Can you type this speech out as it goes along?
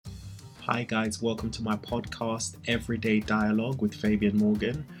Hi guys, welcome to my podcast, Everyday Dialogue with Fabian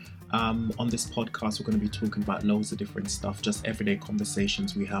Morgan. On this podcast, we're going to be talking about loads of different stuff, just everyday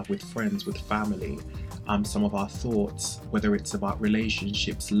conversations we have with friends, with family, some of our thoughts, whether it's about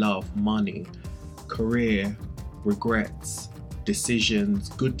relationships, love, money, career, regrets, decisions,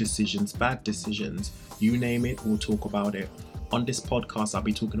 good decisions, bad decisions, you name it, we'll talk about it. On this podcast, I'll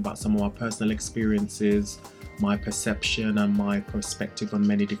be talking about some of my personal experiences, my perception and my perspective on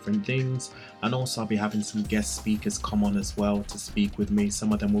many different things, and also I'll be having some guest speakers come on as well to speak with me.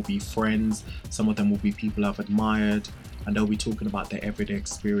 Some of them will be friends, some of them will be people I've admired, and they'll be talking about their everyday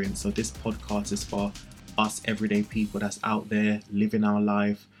experience. So this podcast is for us everyday people that's out there living our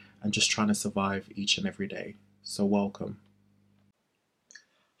life and just trying to survive each and every day. So welcome.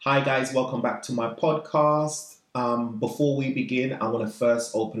 Hi guys, welcome back to my podcast. Before we begin, I want to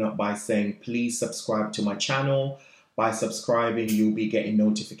first open up by saying please subscribe to my channel. By subscribing, you'll be getting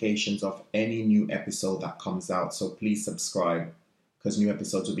notifications of any new episode that comes out. So please subscribe because new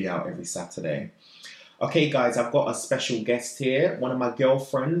episodes will be out every Saturday. Okay guys, I've got a special guest here. One of my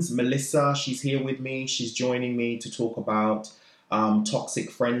girlfriends, Melissa, she's here with me. She's joining me to talk about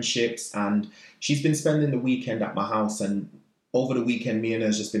toxic friendships, and she's been spending the weekend at my house, and over the weekend, me and her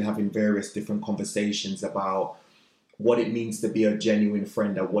has just been having various different conversations about what it means to be a genuine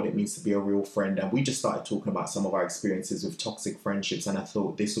friend and what it means to be a real friend. And we just started talking about some of our experiences with toxic friendships. And I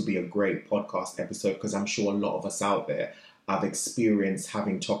thought this would be a great podcast episode because I'm sure a lot of us out there have experienced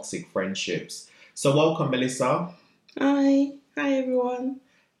having toxic friendships. So welcome, Melissa. Hi everyone.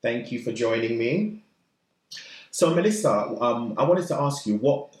 Thank you for joining me. So Melissa, I wanted to ask you,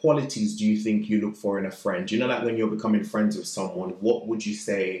 what qualities do you think you look for in a friend? You know, like when you're becoming friends with someone, what would you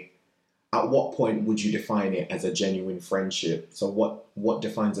say, at what point would you define it as a genuine friendship? So what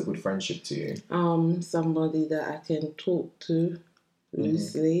defines a good friendship to you? Somebody that I can talk to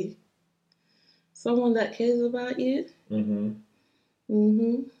loosely. Someone that cares about you.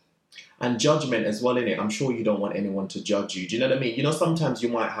 And judgment as well, innit? I'm sure you don't want anyone to judge you. Do you know what I mean? You know, sometimes you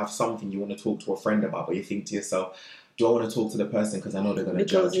might have something you want to talk to a friend about, but you think to yourself, do I want to talk to the person because I know they're going to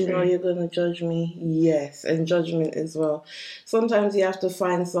judge me? Because you know you're going to judge me. Yes, and judgment as well. Sometimes you have to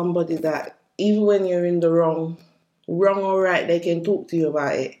find somebody that, even when you're in the wrong or right, they can talk to you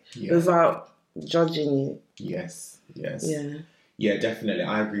about it without judging you. Yes. Yeah, definitely.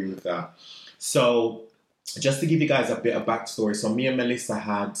 I agree with that. So just to give you guys a bit of backstory, so me and Melissa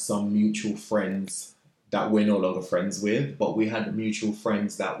had some mutual friends that we're no longer friends with, but we had mutual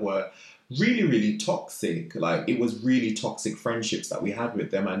friends that were really, really toxic. Like, it was really toxic friendships that we had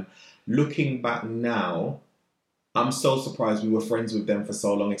with them. And looking back now, I'm so surprised we were friends with them for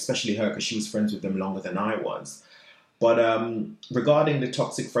so long, especially her, because she was friends with them longer than I was. But regarding the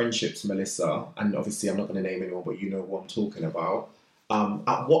toxic friendships, Melissa, and obviously I'm not going to name anyone, but you know what I'm talking about.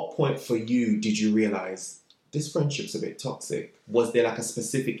 At what point for you did you realize this friendship's a bit toxic? Was there like a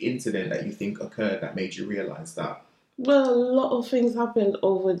specific incident that you think occurred that made you realize that? Well, a lot of things happened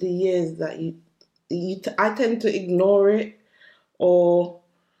over the years that I tend to ignore it or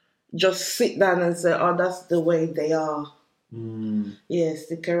just sit down and say, oh, that's the way they are. Yeah,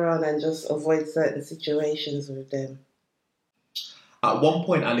 stick around and just avoid certain situations with them. At one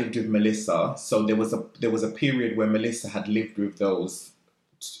point I lived with Melissa, so there was a period where Melissa had lived with those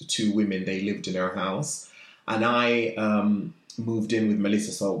two women. They lived in her house, and I moved in with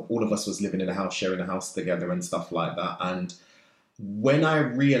Melissa, so all of us was living in a house, sharing a house together and stuff like that. And when I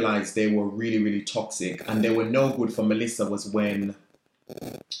realized they were really, really toxic and they were no good for Melissa was when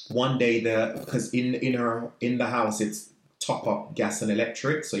one day, because in the house it's top up gas and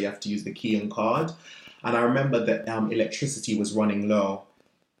electric, so you have to use the key and card. And I remember that electricity was running low,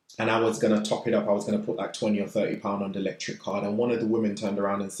 and I was going to top it up. I was going to put like £20 or £30 on the electric card. And one of the women turned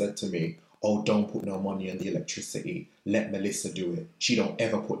around and said to me, oh, don't put no money on the electricity. Let Melissa do it. She don't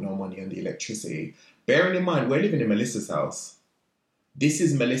ever put no money on the electricity. Bearing in mind, we're living in Melissa's house. This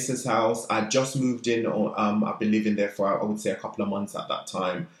is Melissa's house. I just moved in, or I've been living there for, I would say, a couple of months at that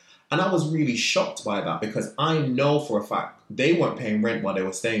time. And I was really shocked by that because I know for a fact they weren't paying rent while they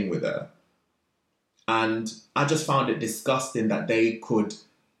were staying with her. And I just found it disgusting that they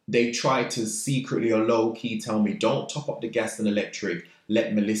tried to secretly or low-key tell me, don't top up the gas and electric,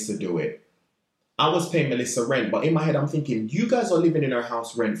 let Melissa do it. I was paying Melissa rent, but in my head I'm thinking, you guys are living in her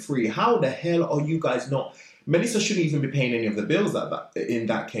house rent-free. How the hell are you guys not? Melissa shouldn't even be paying any of the bills in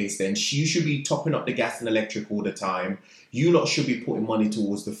that case then. You should be topping up the gas and electric all the time. You lot should be putting money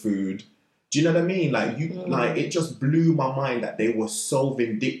towards the food. Do you know what I mean? Like it just blew my mind that they were so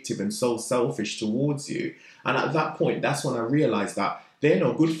vindictive and so selfish towards you. And at that point, that's when I realized that they're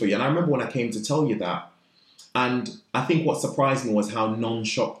no good for you. And I remember when I came to tell you that, And I think what surprised me was how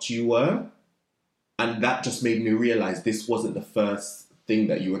non-shocked you were. And that just made me realise this wasn't the first thing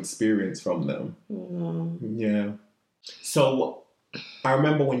that you experienced from them. Yeah. So I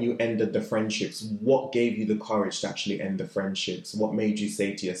remember when you ended the friendships, what gave you the courage to actually end the friendships? What made you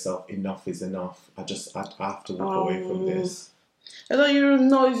say to yourself, enough is enough? I have to walk away from this. I don't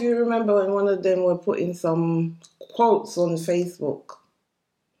know if you remember when one of them were putting some quotes on Facebook.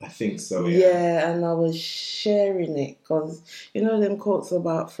 I think so, yeah. Yeah, and I was sharing it because, you know, them quotes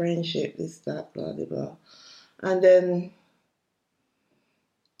about friendship, this, that, blah, blah, blah. And then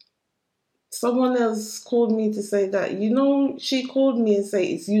someone else called me to say that, you know, she called me and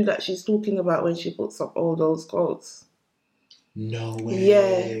say it's you that she's talking about when she puts up all those quotes. No way.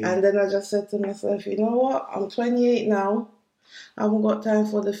 Yeah, and then I just said to myself, you know what? I'm 28 now. I haven't got time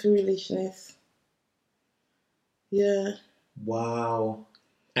for the foolishness. Yeah. Wow.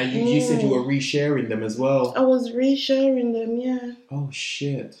 And you said you were resharing them as well. I was resharing them, yeah. Oh,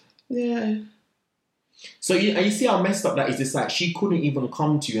 shit. Yeah. So you see how messed up that is? It's like she couldn't even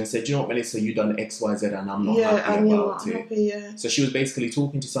come to you and say, do you know what, Melissa, you done X, Y, Z and I'm not happy about it. Happy, yeah. So she was basically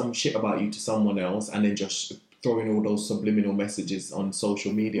talking to some shit about you to someone else and then just throwing all those subliminal messages on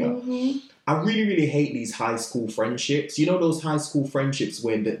social media. Mm-hmm. I really, really hate these high school friendships. You know those high school friendships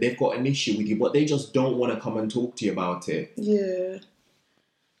where they've got an issue with you, but they just don't want to come and talk to you about it. Yeah.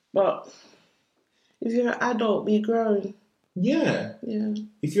 But if you're an adult, be grown. Yeah. Yeah.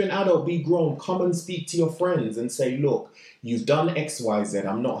 If you're an adult, be grown. Come and speak to your friends and say, look, you've done X, Y, Z.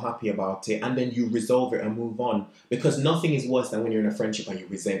 I'm not happy about it. And then you resolve it and move on. Because nothing is worse than when you're in a friendship and you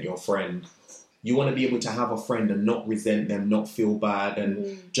resent your friend. You want to be able to have a friend and not resent them, not feel bad,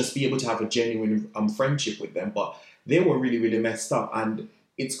 and just be able to have a genuine friendship with them. But they were really, really messed up. And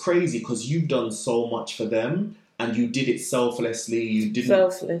it's crazy because you've done so much for them and you did it selflessly.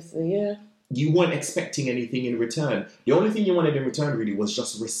 Selflessly, yeah. You weren't expecting anything in return. The only thing you wanted in return really was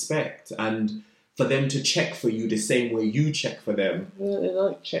just respect and for them to check for you the same way you check for them. No, they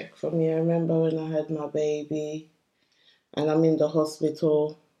don't check for me. I remember when I had my baby and I'm in the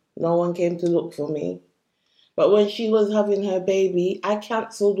hospital. No one came to look for me. But when she was having her baby, I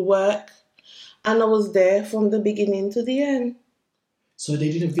cancelled work and I was there from the beginning to the end. So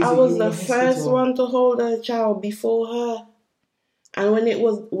they didn't visit you I was in the hospital? first one to hold her child before her. And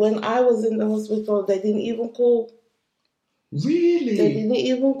when I was in the hospital, they didn't even call. Really? They didn't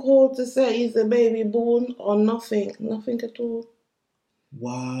even call to say is the baby born or nothing. Nothing at all.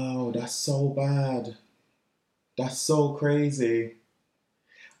 Wow, that's so bad. That's so crazy.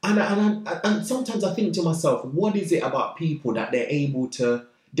 And sometimes I think to myself, what is it about people that they're able to,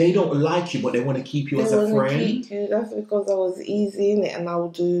 they don't like you, but they want to keep you as a friend? Keep you. That's because I was easy in it and I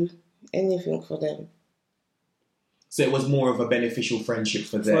would do anything for them. So it was more of a beneficial friendship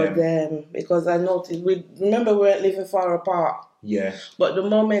for them? For them. Because I noticed, remember we weren't living far apart. Yeah. But the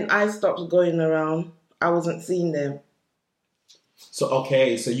moment I stopped going around, I wasn't seeing them. So,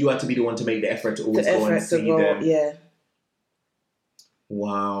 okay, so you had to be the one to make the effort to always go and see them. Yeah.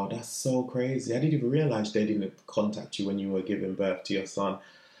 Wow, that's so crazy. I didn't even realise they didn't contact you when you were giving birth to your son.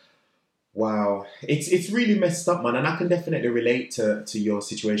 Wow. It's really messed up, man. And I can definitely relate to your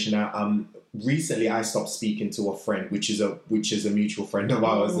situation. Recently, I stopped speaking to a friend, which is a mutual friend of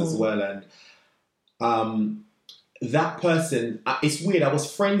ours as well. And that person, it's weird. I was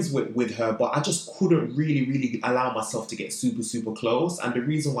friends with her, but I just couldn't really, really allow myself to get super, super close. And the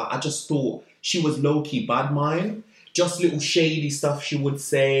reason why, I just thought she was low-key bad mind. Just little shady stuff she would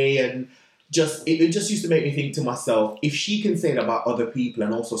say, and it just used to make me think to myself, if she can say that about other people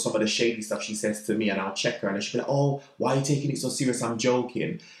and also some of the shady stuff she says to me, and I'll check her and she'll be like, oh, why are you taking it so serious? I'm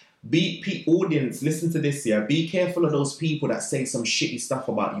joking. Audience, listen to this here. Be careful of those people that say some shitty stuff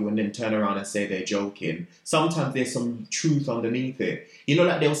about you and then turn around and say they're joking. Sometimes there's some truth underneath it. You know,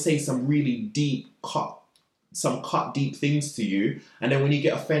 like they'll say some really deep cut deep things to you, and then when you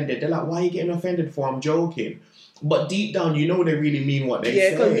get offended, they're like, why are you getting offended for? I'm joking. But deep down, you know they really mean what they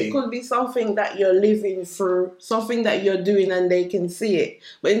say. Yeah, because it could be something that you're living through, something that you're doing and they can see it.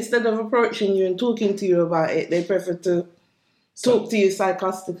 But instead of approaching you and talking to you about it, they prefer to talk to you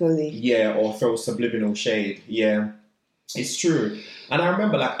sarcastically. Yeah, or throw subliminal shade. Yeah, it's true. And I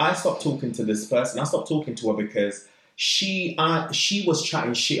remember, I stopped talking to this person. I stopped talking to her because she was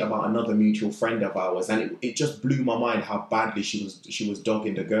chatting shit about another mutual friend of ours. And it just blew my mind how badly she was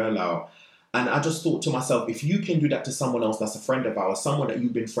dogging the girl out. And I just thought to myself, if you can do that to someone else that's a friend of ours, someone that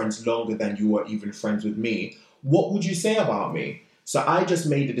you've been friends longer than you were even friends with me, what would you say about me? So I just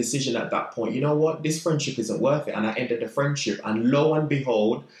made a decision at that point, you know what, this friendship isn't worth it. And I ended the friendship. And lo and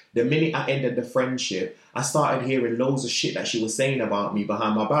behold, the minute I ended the friendship, I started hearing loads of shit that she was saying about me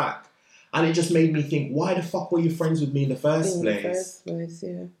behind my back. And it just made me think, why the fuck were you friends with me in the first In place? the first place,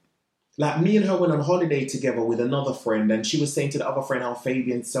 yeah. Like, me and her went on holiday together with another friend, and she was saying to the other friend how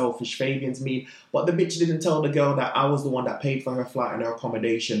Fabian's selfish, Fabian's mean. But the bitch didn't tell the girl that I was the one that paid for her flight and her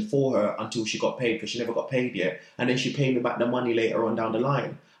accommodation for her until she got paid, because she never got paid yet. And then she paid me back the money later on down the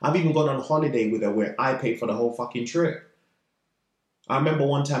line. I've even gone on holiday with her where I paid for the whole fucking trip. I remember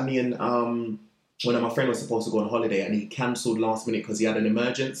one time me and one of my friends was supposed to go on holiday, and he cancelled last minute because he had an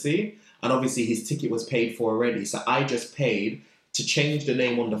emergency. And obviously his ticket was paid for already. So I just paid to change the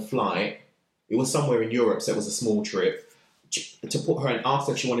name on the flight. It was somewhere in Europe, so it was a small trip. To put her and ask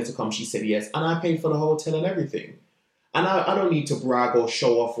her if she wanted to come, she said yes. And I paid for the hotel and everything. And I don't need to brag or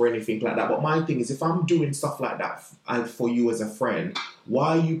show off or anything like that. But my thing is, if I'm doing stuff like that for you as a friend,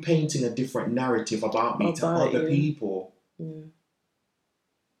 why are you painting a different narrative about me to other people? Yeah.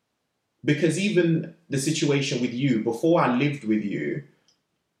 Because even the situation with you, before I lived with you,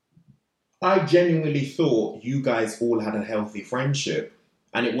 I genuinely thought you guys all had a healthy friendship.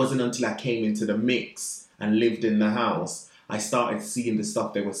 And it wasn't until I came into the mix and lived in the house, I started seeing the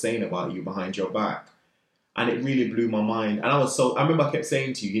stuff they were saying about you behind your back. And it really blew my mind. And I remember I kept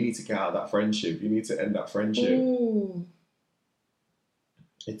saying to you, you need to get out of that friendship. You need to end that friendship.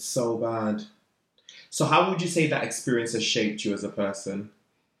 It's so bad. So how would you say that experience has shaped you as a person?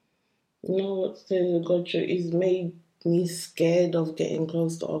 You know what's telling the God truth? It's made me scared of getting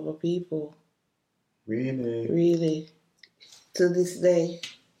close to other people. Really? Really. To this day.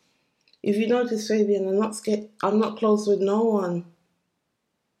 If you notice, Fabian, I'm not scared. I'm not close with no one.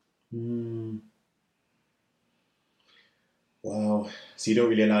 Wow. So you don't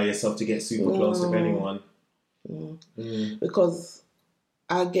really allow yourself to get super close with anyone? No. Because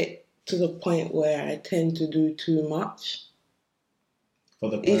I get to the point where I tend to do too much.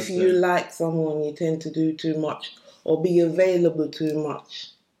 For the person. If you like someone, you tend to do too much or be available too much.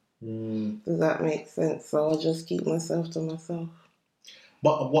 Does that make sense? So I just keep myself to myself.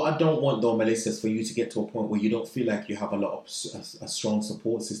 But what I don't want, though, Melissa, is for you to get to a point where you don't feel like you have a strong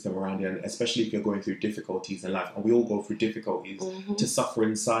support system around you, and especially if you're going through difficulties in life, and we all go through difficulties, to suffer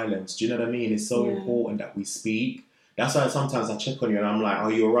in silence. Do you know what I mean? It's so important that we speak. That's why sometimes I check on you and I'm like,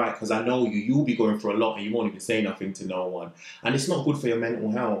 are you all right? Because I know you'll be going through a lot and you won't even say nothing to no one. And it's not good for your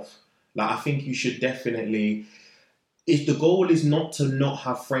mental health. Like, I think you should definitely... If the goal is not to not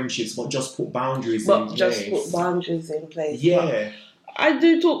have friendships, but just put boundaries in place. Just put boundaries in place. Yeah. But I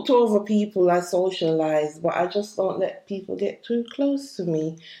do talk to other people, I socialise, but I just don't let people get too close to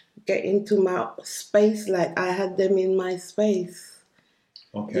me, get into my space like I had them in my space.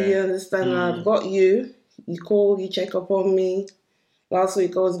 Okay. Do you understand? I've got you. You call, you check up on me. Last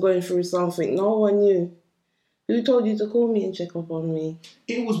week I was going through something. No one knew. Who told you to call me and check up on me?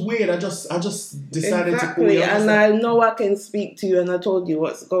 It was weird. I just decided to call you. And I know I can speak to you, and I told you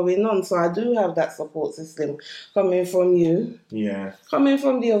what's going on. So I do have that support system coming from you. Yeah. Coming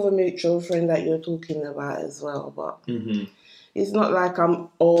from the other mutual friend that you're talking about as well. But it's not like I'm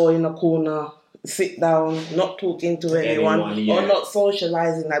all in a corner, sit down, not talking to anyone or not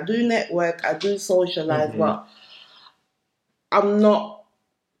socialising. I do network, I do socialise, but I'm not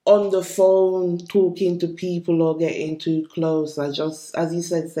on the phone talking to people or getting too close. I just, as you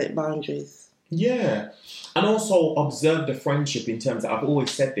said, set boundaries. Yeah. And also observe the friendship in terms of, I've always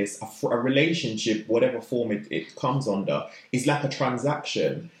said this, a relationship, whatever form it comes under, is like a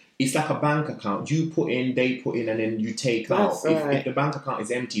transaction. It's like a bank account. You put in, they put in, and then you take out. If the bank account is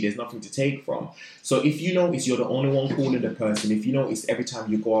empty, there's nothing to take from. So if you notice you're the only one calling the person, if you notice every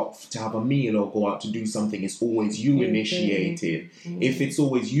time you go out to have a meal or go out to do something, it's always you initiating. If it's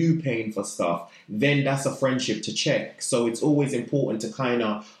always you paying for stuff, then that's a friendship to check. So it's always important to kind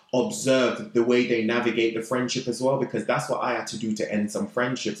of observe the way they navigate the friendship as well, because that's what I had to do to end some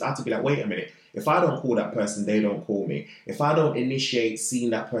friendships. I had to be like, wait a minute. If I don't call that person, they don't call me. If I don't initiate seeing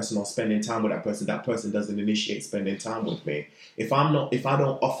that person or spending time with that person doesn't initiate spending time with me. If I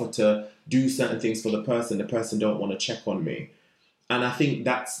don't offer to do certain things for the person don't want to check on me. And I think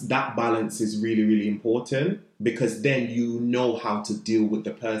that balance is really, really important, because then you know how to deal with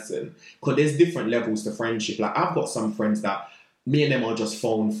the person. Because there's different levels to friendship. Like, I've got some friends that me and them are just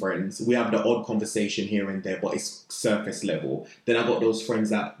phone friends. We have the odd conversation here and there, but it's surface level. Then I got those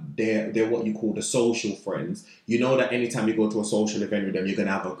friends that they're what you call the social friends. You know that anytime you go to a social event with them, you're going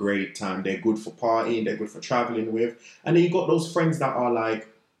to have a great time. They're good for partying. They're good for traveling with. And then you got those friends that are like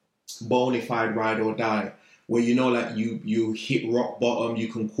bona fide ride or die, where you know, like, you hit rock bottom, you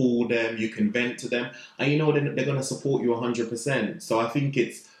can call them, you can vent to them, and you know they're going to support you 100%. So I think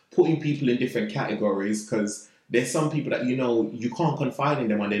it's putting people in different categories, because there's some people that you know you can't confide in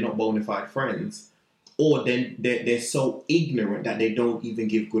them and they're not bona fide friends. or then they're so ignorant that they don't even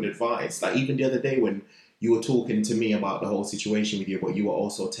give good advice. Like even the other day when you were talking to me about the whole situation with you, but you were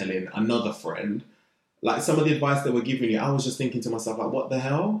also telling another friend, like some of the advice they were giving you, I was just thinking to myself, like, what the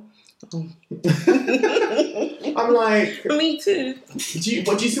hell? Oh. I'm like... Me too. Do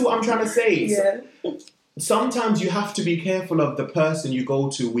you see what I'm trying to say? Yeah. Sometimes you have to be careful of the person you go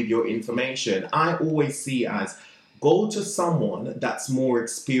to with your information. I always see it as go to someone that's more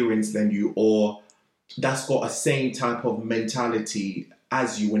experienced than you or that's got a same type of mentality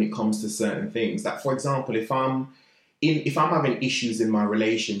as you when it comes to certain things. Like, for example, if I'm having issues in my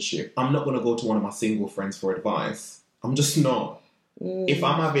relationship, I'm not going to go to one of my single friends for advice. I'm just not. If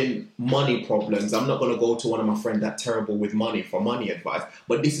I'm having money problems, I'm not going to go to one of my friends that's terrible with money for money advice.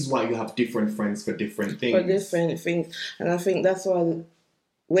 But this is why you have different friends for different things. For different things. And I think that's why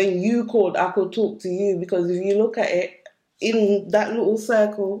when you called, I could talk to you. Because if you look at it, in that little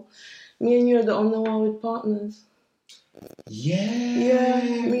circle, me and you are the only one with partners. Yeah. Yeah,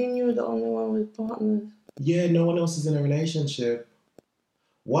 me and you are the only one with partners. Yeah, no one else is in a relationship.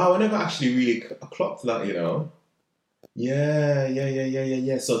 Wow, I never actually really clocked that, you know.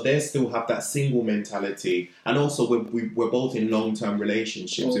 Yeah. So they still have that single mentality, and also we're both in long-term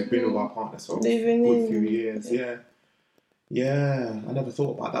relationships. We've been with our partners for a good few years. Yeah. I never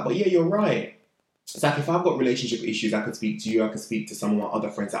thought about that, but yeah, you're right. It's like if I've got relationship issues, I could speak to you. I could speak to some of my other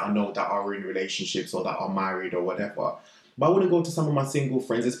friends that I know that are in relationships or that are married or whatever. But I wouldn't go to some of my single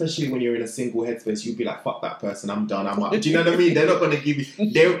friends, especially when you're in a single headspace. You'd be like, fuck that person, I'm done, I'm out. Do you know what I mean? They're not going to give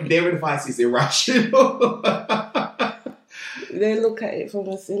you... Their advice is irrational. They look at it from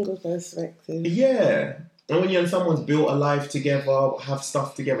a single perspective. Yeah. And when you're and someone's built a life together, have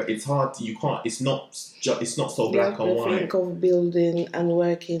stuff together, it's hard. You can't... It's not so black and white. Think of building and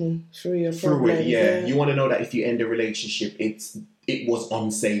working through your problems. Yeah. You want to know that if you end a relationship, it was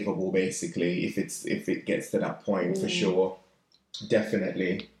unsavable, basically, if it gets to that point, for sure.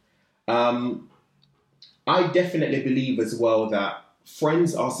 Definitely. I definitely believe as well that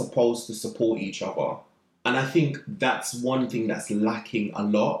friends are supposed to support each other. And I think that's one thing that's lacking a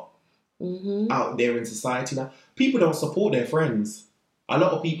lot out there in society now. People don't support their friends. A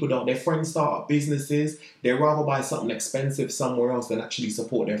lot of people don't. Their friends start up businesses. They'd rather buy something expensive somewhere else than actually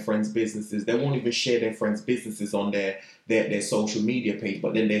support their friends' businesses. They won't even share their friends' businesses on their social media page,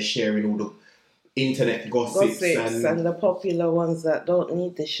 but then they're sharing all the internet gossips and the popular ones that don't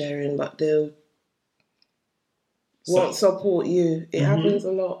need the sharing, but they won't support you. It happens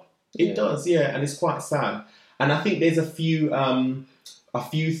a lot. It does, yeah, and it's quite sad. And I think there's a few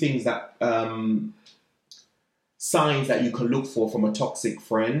things that signs that you can look for from a toxic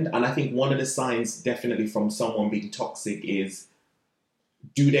friend. And I think one of the signs definitely from someone being toxic is,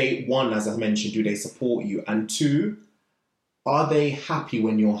 one, as I mentioned, do they support you? And two, are they happy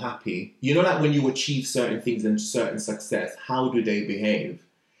when you're happy? You know, like when you achieve certain things and certain success, how do they behave?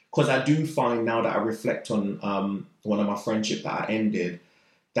 Because I do find now that I reflect on one of my friendships that I ended,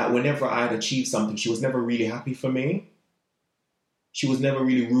 that whenever I had achieved something, she was never really happy for me. She was never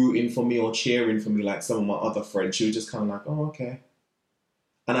really rooting for me or cheering for me like some of my other friends. She was just kind of like, oh, okay.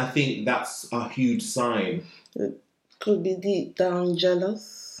 And I think that's a huge sign. It could be deep down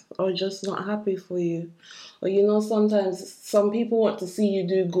jealous or just not happy for you. Or, you know, sometimes some people want to see you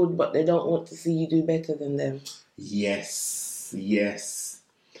do good, but they don't want to see you do better than them. Yes.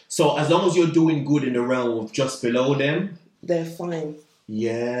 So as long as you're doing good in the realm of just below them, they're fine.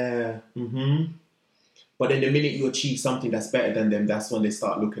 Yeah. But then the minute you achieve something that's better than them, that's when they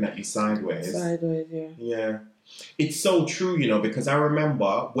start looking at you sideways. Yeah. It's so true, you know, because I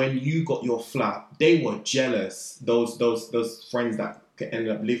remember when you got your flat, they were jealous. Those friends that ended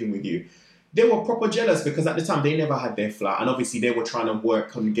up living with you, they were proper jealous because at the time they never had their flat, and obviously they were trying to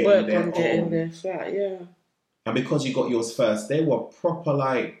work on getting their flat. Yeah. And because you got yours first, they were proper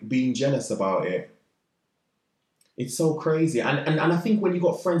like being jealous about it. It's so crazy. And I think when you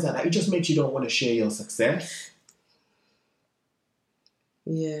got friends like that, it just makes you don't want to share your success.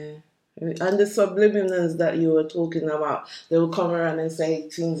 Yeah. And the subliminals that you were talking about, they will come around and say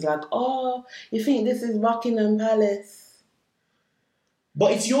things like, oh, you think this is Buckingham Palace?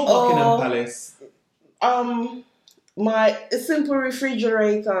 But it's your Buckingham Palace. My simple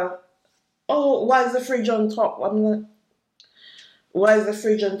refrigerator. Oh, why is the fridge on top? Why is the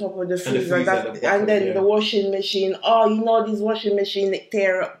fridge on top of the freezer? And then the washing machine. Oh, you know this washing machine, it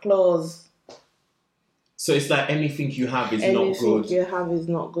tear up clothes. So it's like anything you have is not good. Anything you have is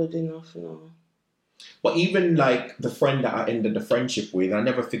not good enough, no. But even like the friend that I ended the friendship with, I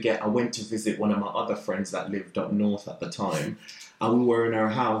never forget, I went to visit one of my other friends that lived up north at the time. And we were in her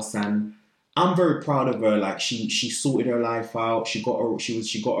house and I'm very proud of her. Like she sorted her life out. She got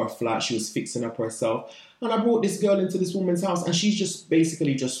her flat. She was fixing up herself. And I brought this girl into this woman's house, and she's just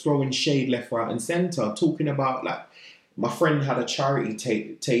basically just throwing shade left, right, and centre, talking about like my friend had a charity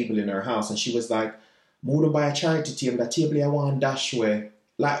table in her house, and she was like, "More than buy a charity table, that table I want dash where."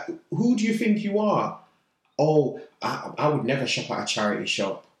 Like, who do you think you are? Oh, I would never shop at a charity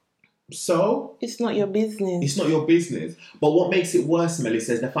shop. So It's not your business. it's not your business. But what makes it worse,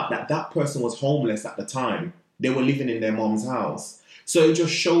 Melissa, is the fact that that person was homeless at the time. They were living in their mom's house. So it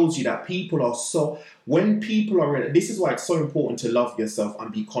just shows you that people are so... When people are in... This is why it's so important to love yourself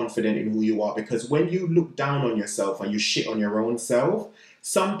and be confident in who you are. Because when you look down on yourself and you shit on your own self,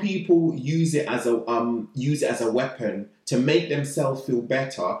 some people use it as a weapon to make themselves feel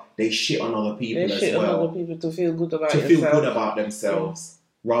better. They shit on other people They as shit well. on other people to feel good about To yourself. feel good about themselves.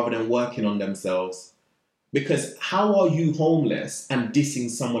 Rather than working on themselves. Because how are you homeless and dissing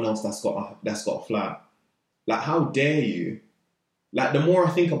someone else that's got a flat? Like, how dare you? Like, the more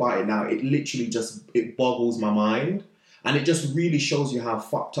I think about it now, it literally it boggles my mind. And it just really shows you how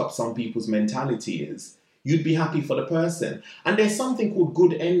fucked up some people's mentality is. You'd be happy for the person. And there's something called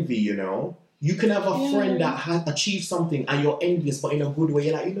good envy, you know? You can have a friend that has achieved something and you're envious, but in a good way.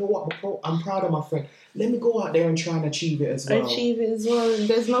 You're like, you know what? I'm proud of my friend. Let me go out there and try and achieve it as well.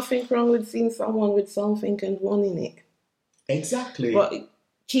 There's nothing wrong with seeing someone with something and wanting it. Exactly. But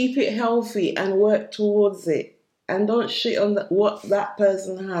keep it healthy and work towards it. And don't shit on what that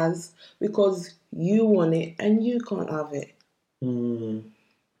person has because you want it and you can't have it.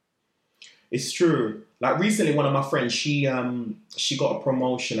 It's true. Like recently, one of my friends, she got a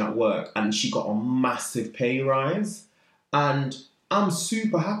promotion at work and she got a massive pay rise, and I'm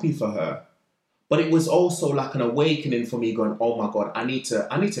super happy for her. But it was also like an awakening for me, going, "Oh my God, I need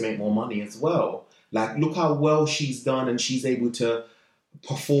to make more money as well." Like, look how well she's done, and she's able to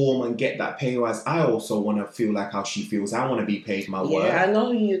perform and get that pay rise. I also want to feel like how she feels. I want to be paid my worth. Yeah, I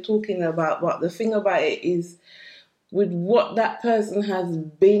know who you're talking about, but the thing about it is, with what that person has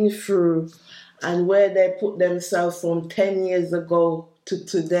been through and where they put themselves from 10 years ago to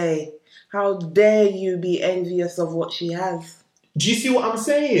today, how dare you be envious of what she has? Do you see what I'm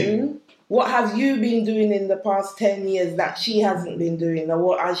saying? What have you been doing in the past 10 years that she hasn't been doing? Or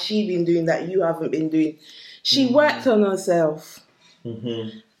what has she been doing that you haven't been doing? She worked on herself.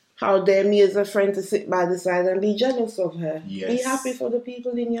 How dare me as a friend to sit by the side and be jealous of her? Yes. Be happy for the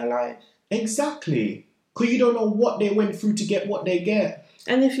people in your life. Exactly. Because you don't know what they went through to get what they get.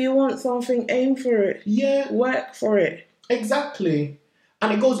 And if you want something, aim for it. Yeah. Work for it. Exactly.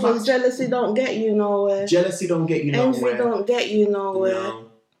 And it goes back... Because jealousy don't get you nowhere. Jealousy don't get you nowhere. Envy don't get you nowhere.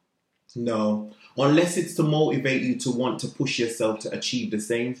 No. Unless it's to motivate you to want to push yourself to achieve the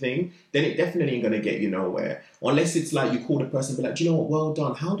same thing, then it definitely ain't going to get you nowhere. Unless it's like you call the person and be like, "Do you know what? Well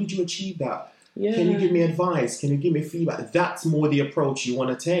done. How did you achieve that? Yeah. Can you give me advice? Can you give me feedback?" That's more the approach you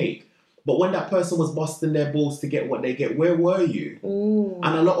want to take. But when that person was busting their balls to get what they get, where were you?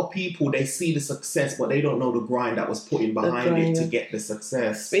 And a lot of people, they see the success, but they don't know the grind that was put in behind it to get the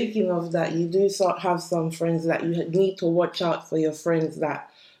success. Speaking of that, you do have some friends that you need to watch out for, your friends that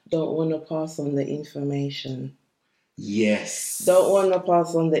don't want to pass on the information. Yes. Don't want to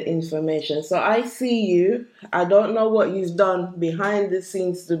pass on the information. So I see you. I don't know what you've done behind the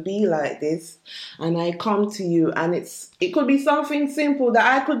scenes to be like this. And I come to you, and it could be something simple that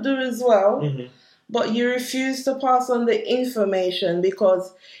I could do as well. But you refuse to pass on the information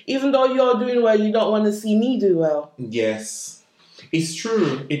because even though you're doing well, you don't want to see me do well. Yes. It's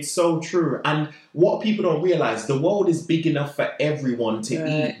true. It's so true. And what people don't realize, the world is big enough for everyone to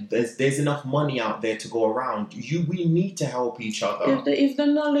eat. There's enough money out there to go around. We need to help each other. If the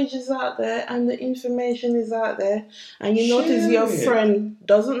knowledge is out there and the information is out there, and you notice your friend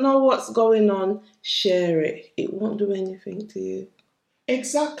doesn't know what's going on, share it. It won't do anything to you.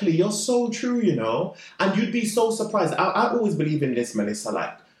 Exactly. You're so true, you know. And you'd be so surprised. I always believe in this, Melissa.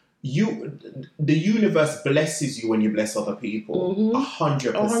 Like, the universe blesses you when you bless other people.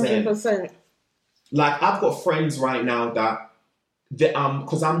 100%. 100%. Like, I've got friends right now that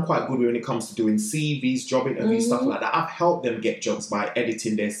because I'm quite good when it comes to doing CVs, job interviews, stuff like that. I've helped them get jobs by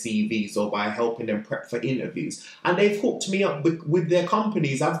editing their CVs or by helping them prep for interviews. And they've hooked me up with their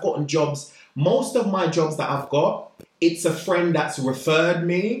companies. I've gotten jobs. Most of my jobs that I've got, it's a friend that's referred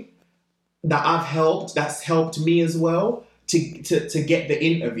me, that I've helped, that's helped me as well. To get the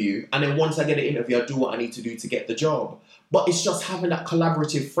interview, and then once I get the interview, I do what I need to do to get the job. But it's just having that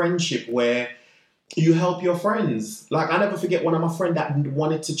collaborative friendship where you help your friends. Like, I never forget one of my friends that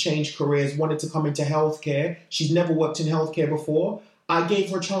wanted to change careers, wanted to come into healthcare. She's never worked in healthcare before. I gave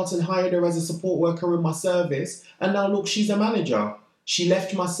her a chance and hired her as a support worker in my service, and now look, she's a manager. She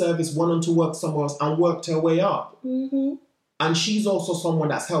left my service, went on to work somewhere else, and worked her way up. Mm-hmm. And she's also someone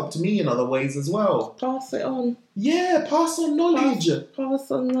that's helped me in other ways as well. Pass it on. Yeah, pass on knowledge.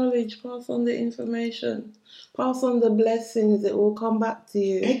 Pass on knowledge. Pass on the information. Pass on the blessings. It will come back to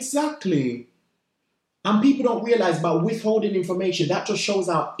you. Exactly. And people don't realise about withholding information. That just shows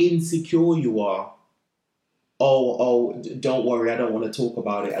how insecure you are. Oh, don't worry. I don't want to talk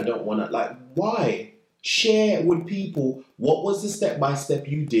about it. I don't want to. Like, why? Share with people what was the step-by-step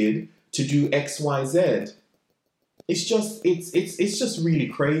you did to do X, Y, Z. It's just really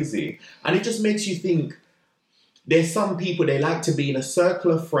crazy. And it just makes you think, there's some people, they like to be in a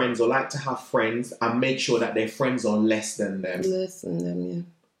circle of friends or like to have friends and make sure that their friends are less than them. Less than them, yeah.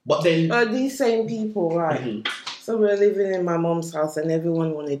 But then... these same people, right? Mm-hmm. So we're living in my mom's house and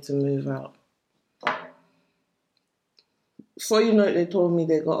everyone wanted to move out. Before you know it, they told me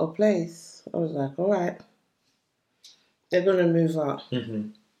they got a place. I was like, all right. They're going to move out. Mm-hmm.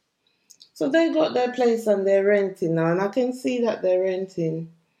 So they got their place and they're renting now. And I can see that they're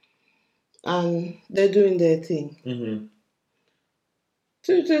renting. And they're doing their thing.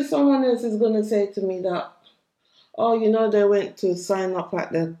 Mm-hmm. Someone else is going to say to me that, oh, you know, they went to sign up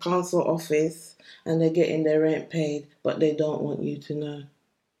at the council office and they're getting their rent paid, but they don't want you to know.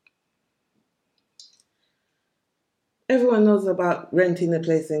 Everyone knows about renting a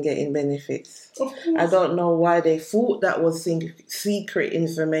place and getting benefits. Of course. I don't know why they thought that was secret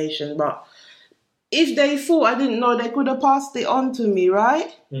information, but if they thought I didn't know, they could have passed it on to me,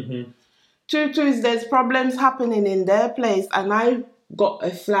 right? Mm-hmm. Truth is, there's problems happening in their place, and I got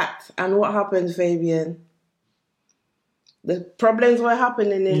a flat. And what happened, Fabian? The problems were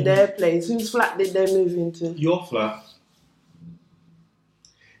happening in their place. Whose flat did they move into? Your flat.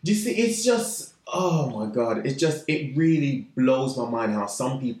 Do you see, it's just, oh my God, it really blows my mind how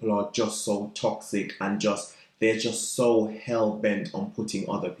some people are just so toxic and they're just so hell-bent on putting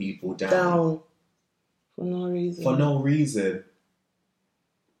other people down. For no reason. For no reason.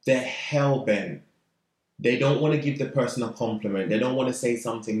 They're hell-bent. They don't want to give the person a compliment. They don't want to say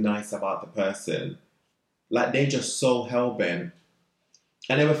something nice about the person. Like, they're just so hell-bent.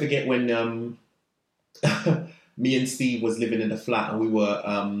 I never forget when me and Steve was living in a flat and we were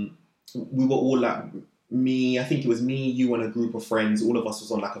all like, I think it was me, you and a group of friends. All of us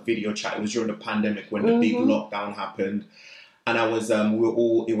was on like a video chat. It was during the pandemic when the big lockdown happened. And I was,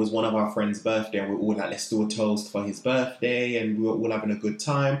 it was one of our friends' birthday and we were all like, let's do a toast for his birthday. And we were all having a good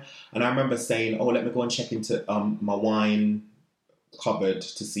time. And I remember saying, oh, let me go and check into my wine cupboard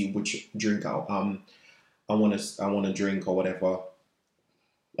to see which drink I want to drink or whatever.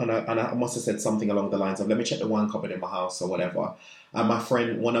 And I must have said something along the lines of, let me check the wine cupboard in my house or whatever. And my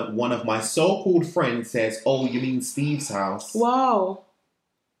friend, one of my so-called friends says, oh, you mean Steve's house? Wow.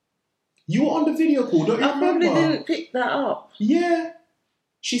 You were on the video call, don't you remember? I probably didn't pick that up. Yeah.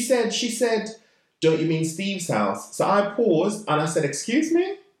 She said, don't you mean Steve's house? So I paused and I said, excuse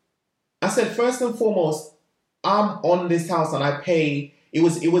me? I said, first and foremost, I'm on this house and I pay. It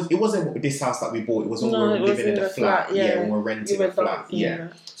wasn't this house that we bought. It was when we were living in the flat. Yeah, when we were renting a flat. Yeah.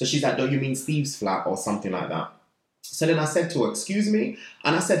 So she's like, don't you mean Steve's flat or something like that? So then I said to her, excuse me?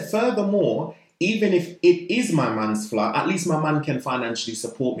 And I said, furthermore, even if it is my man's flat, at least my man can financially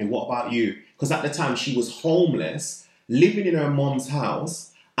support me. What about you? Because at the time she was homeless, living in her mom's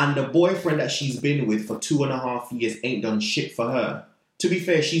house, and the boyfriend that she's been with for 2.5 years ain't done shit for her. To be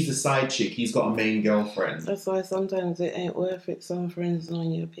fair, she's the side chick. He's got a main girlfriend. That's why sometimes it ain't worth it. Some friends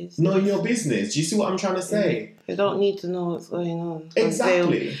knowing your business. Knowing your business. Do you see what I'm trying to say? They don't need to know what's going on.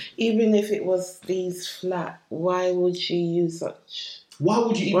 Exactly. Even if it was Steve's flat, why would she use such... Why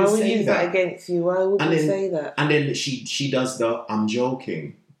would you even say that? Why would you use that against you? Why would you say that? And then she does the, I'm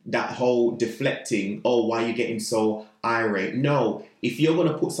joking. That whole deflecting, oh, why are you getting so irate? No, if you're going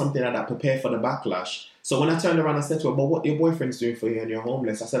to put something like that, prepare for the backlash. So when I turned around and said to her, but what your boyfriend's doing for you and you're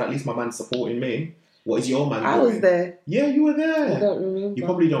homeless? I said, at least my man's supporting me. What is your man doing? I was there. Yeah, you were there. I don't remember. You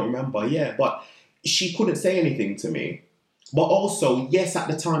probably don't remember, yeah. But she couldn't say anything to me. But also, yes, at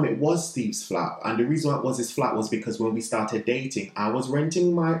the time it was Steve's flat. And the reason why it was his flat was because when we started dating, I was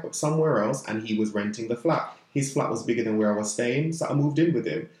renting somewhere else and he was renting the flat. His flat was bigger than where I was staying, so I moved in with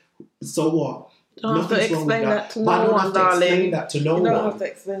him. So what? Don't have to explain that to no one, darling. You don't have to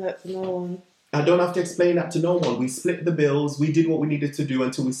explain that to no one. I don't have to explain that to no one. We split the bills. We did what we needed to do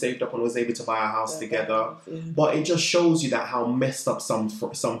until we saved up and was able to buy a house together. Yeah. But it just shows you that how messed up some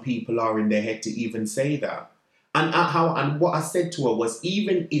people are in their head to even say that. And what I said to her was,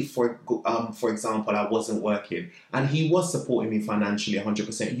 even if, for example, I wasn't working and he was supporting me financially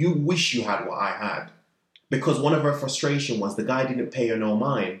 100%, you wish you had what I had. Because one of her frustration was the guy didn't pay her no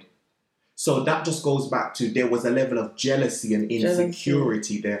mind. So that just goes back to there was a level of jealousy and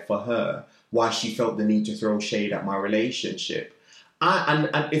insecurity there for her, why she felt the need to throw shade at my relationship. And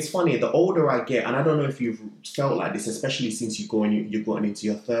it's funny, the older I get, and I don't know if you've felt like this, especially since you're going into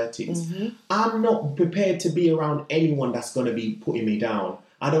your 30s, I'm not prepared to be around anyone that's going to be putting me down.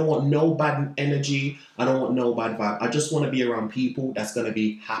 I don't want no bad energy. I don't want no bad vibe. I just want to be around people that's going to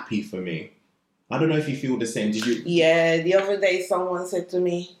be happy for me. I don't know if you feel the same. Did you? Yeah, the other day someone said to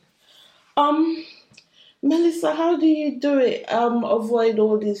me, Melissa, how do you do it? Avoid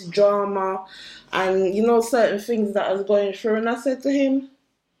all this drama and, certain things that I was going through. And I said to him,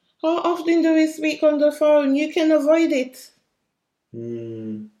 how often do we speak on the phone? You can avoid it.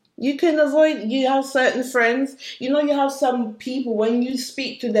 You can avoid, you have certain friends. You have some people, when you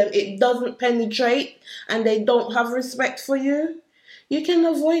speak to them, it doesn't penetrate and they don't have respect for you. You can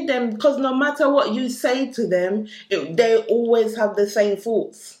avoid them because no matter what you say to them, they always have the same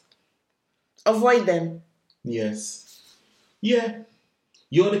thoughts. Avoid them. Yes. Yeah.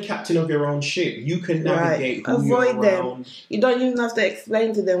 You're the captain of your own ship. You can navigate who Avoid you're them. around. You don't even have to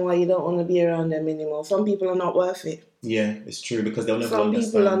explain to them why you don't want to be around them anymore. Some people are not worth it. Yeah, it's true because they'll never Some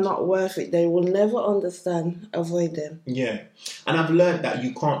understand. people are not worth it. They will never understand. Avoid them. Yeah. And I've learned that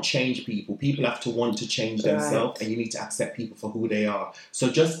you can't change people. People have to want to change themselves and you need to accept people for who they are. So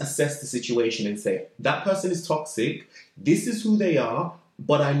just assess the situation and say, that person is toxic. This is who they are,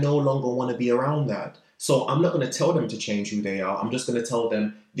 but I no longer want to be around that. So I'm not going to tell them to change who they are. I'm just going to tell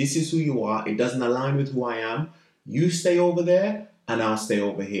them, this is who you are. It doesn't align with who I am. You stay over there and I'll stay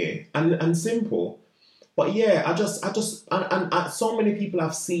over here. And simple. But yeah, I just so many people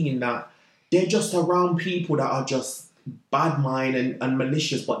I've seen that they're just around people that are just bad mind and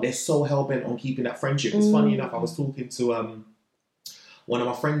malicious, but they're so hell-bent on keeping that friendship. It's funny enough, I was talking to one of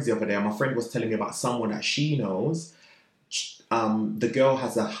my friends the other day, and my friend was telling me about someone that she knows. The girl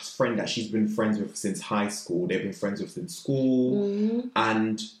has a friend that she's been friends with since high school. They've been friends with since school.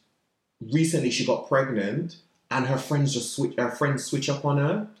 And recently she got pregnant and her friends switch up on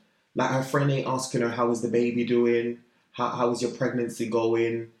her. Like her friend ain't asking her, how is the baby doing? How is your pregnancy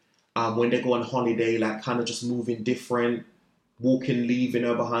going? When they go on holiday, like kind of just moving different, leaving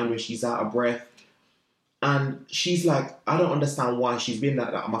her behind when she's out of breath. And she's like, I don't understand why she's been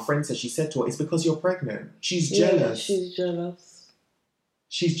like that. My friend said, she said to her, it's because you're pregnant. She's jealous. She's jealous.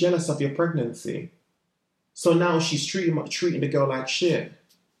 She's jealous of your pregnancy. So now she's treating the girl like shit.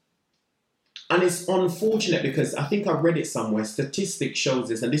 And it's unfortunate because I think I read it somewhere. Statistics shows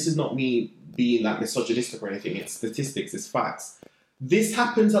this, and this is not me being like misogynistic or anything. It's statistics, it's facts. This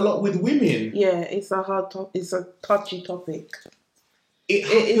happens a lot with women. Yeah, it's a hard topic. It's a touchy topic. It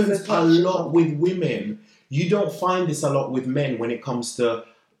happens a lot with women. You don't find this a lot with men when it comes to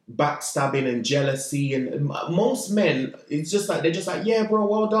backstabbing and jealousy. And most men, it's just like, they're just like, yeah, bro,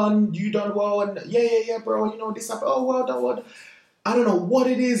 well done. You done well. And yeah, bro, this happened. Oh, well done, well done. I don't know what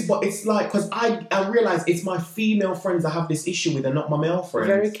it is, but it's like, because I realize it's my female friends I have this issue with and not my male friends.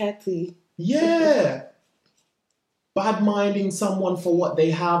 Very catty. Yeah. Bad-minding someone for what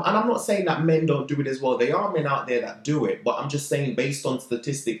they have. And I'm not saying that men don't do it as well. There are men out there that do it. But I'm just saying, based on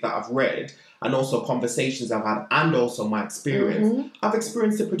statistics that I've read and also conversations I've had and also my experience, I've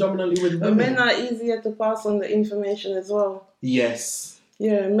experienced it predominantly with women. But men are easier to pass on the information as well. Yes.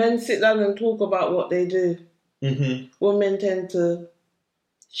 Yeah, men sit down and talk about what they do. Women tend to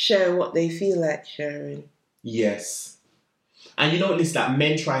share what they feel like sharing. Yes. And you notice that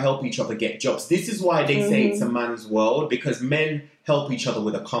men try to help each other get jobs. This is why they say it's a man's world, because men help each other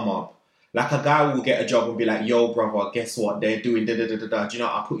with a come up. Like a guy will get a job and be like, yo, brother, guess what? They're doing da-da-da-da-da. Do you know,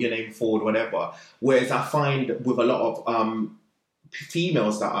 I'll put your name forward, whatever. Whereas I find with a lot of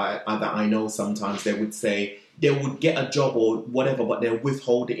females that I know sometimes, they would say they would get a job or whatever, but they'll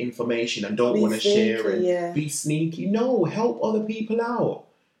withhold the information and don't want to share and be sneaky. No, help other people out.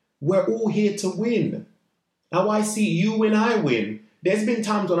 We're all here to win. Now I see you win, I win. There's been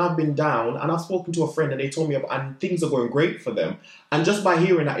times when I've been down and I've spoken to a friend and they told me and things are going great for them. And just by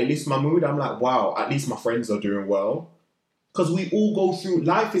hearing that, it lifts my mood. I'm like, wow, at least my friends are doing well. Because we all go through,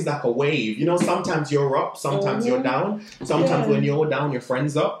 life is like a wave. Sometimes you're up, sometimes you're down. Sometimes when you're down, your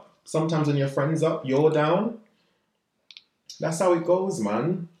friend's up. Sometimes when your friend's up, you're down. That's how it goes,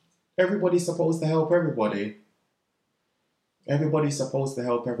 man. Everybody's supposed to help everybody. Everybody's supposed to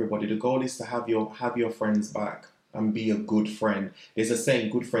help everybody. The goal is to have your friends back and be a good friend. There's a saying,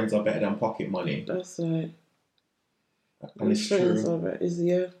 good friends are better than pocket money. That's right. And it's true.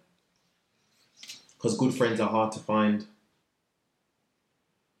 Yeah. Because good friends are hard to find.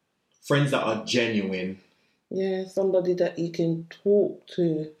 Friends that are genuine. Yeah, somebody that you can talk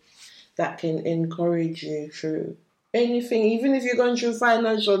to, that can encourage you through Anything, even if you're going through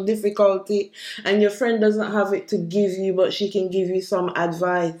financial difficulty and your friend doesn't have it to give you, but she can give you some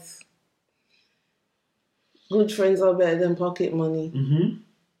advice. Good friends are better than pocket money. Mm-hmm.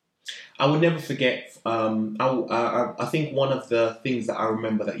 I will never forget. I think one of the things that I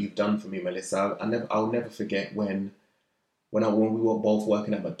remember that you've done for me, Melissa, I'll never forget when we were both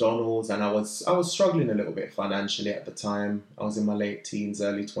working at McDonald's, and I was struggling a little bit financially at the time. I was in my late teens,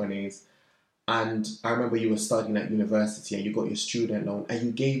 early 20s. And I remember you were studying at university and you got your student loan and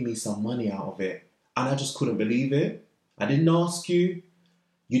you gave me some money out of it. And I just couldn't believe it. I didn't ask you.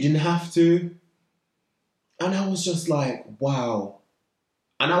 You didn't have to. And I was just like, wow.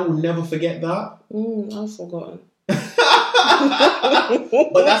 And I will never forget that. I've forgotten. But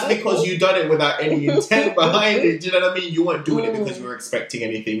that's because you done it without any intent behind it. Do you know what I mean? You weren't doing it because you were expecting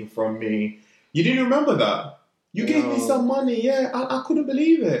anything from me. You didn't remember that. You gave me some money. Yeah, I couldn't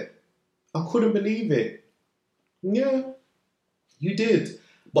believe it. I couldn't believe it. Yeah, you did.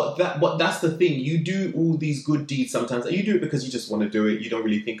 But that's the thing. You do all these good deeds sometimes. And you do it because you just want to do it. You don't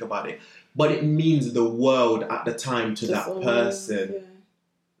really think about it. But it means the world at the time to that person. Yeah.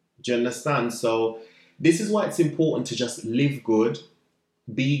 Do you understand? So this is why it's important to just live good,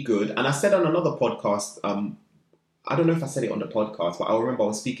 be good. And I said on another podcast, I don't know if I said it on the podcast, but I remember I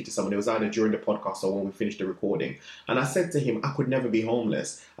was speaking to someone. It was either during the podcast or when we finished the recording. And I said to him, I could never be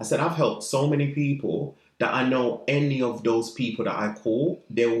homeless. I said, I've helped so many people that I know any of those people that I call,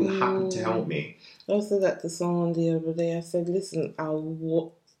 they will happen to help me. I said that to someone the other day. I said, listen,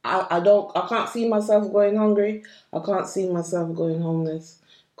 I can't see myself going hungry. I can't see myself going homeless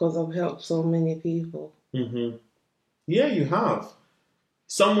because I've helped so many people. Mm-hmm. Yeah, you have.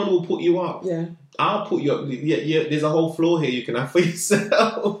 Someone will put you up. Yeah. I'll put you up. Yeah. There's a whole floor here you can have for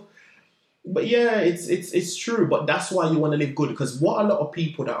yourself. But yeah, it's true. But that's why you want to live good. Because what a lot of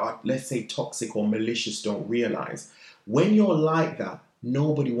people that are, let's say, toxic or malicious don't realize, when you're like that,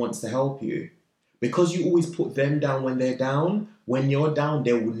 nobody wants to help you. Because you always put them down when they're down. When you're down,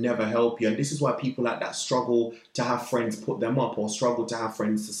 they will never help you. And this is why people like that struggle to have friends put them up, or struggle to have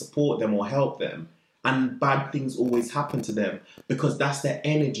friends to support them or help them. And bad things always happen to them because that's the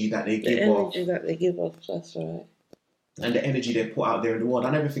energy that they give off. The energy that they give off, that's right. And the energy they put out there in the world. I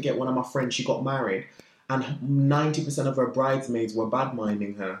never forget one of my friends, she got married and 90% of her bridesmaids were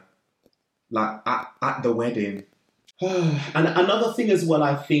bad-minding her. Like, at the wedding. And another thing as well,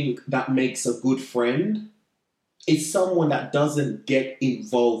 I think, that makes a good friend is someone that doesn't get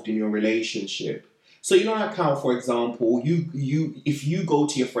involved in your relationship. So you know like how, for example, if you go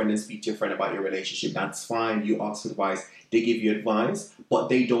to your friend and speak to your friend about your relationship, that's fine. You ask for advice, they give you advice, but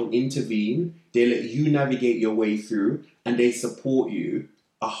they don't intervene. They let you navigate your way through, and they support you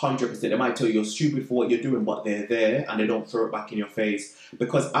 100%. They might tell you you're stupid for what you're doing, but they're there and they don't throw it back in your face.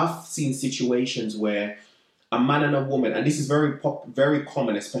 Because I've seen situations where a man and a woman, and this is very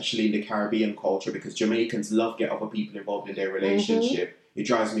common, especially in the Caribbean culture, because Jamaicans love get other people involved in their relationship. Mm-hmm. It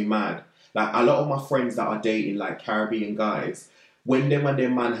drives me mad. Like, a lot of my friends that are dating, like, Caribbean guys, when them and their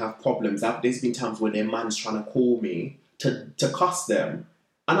man have problems, there's been times where their man's trying to call me to cuss them.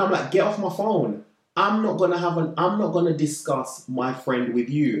 And I'm like, get off my phone. I'm not going to discuss my friend with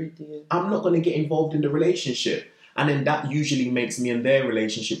you. I'm not going to get involved in the relationship. And then that usually makes me and their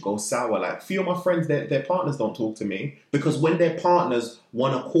relationship go sour. Like, a few of my friends, their partners don't talk to me. Because when their partners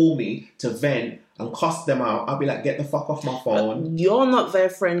want to call me to vent and cuss them out, I'll be like, get the fuck off my phone. You're not their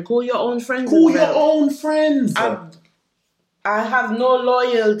friend. Call your own friends. Call your own friends. I have no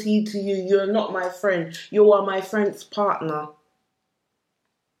loyalty to you. You're not my friend. You are my friend's partner.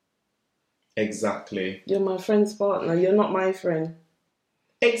 Exactly. You're my friend's partner. You're not my friend.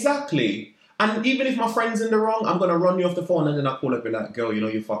 Exactly. And even if my friend's in the wrong, I'm going to run you off the phone and then I'll call her and be like, girl, you know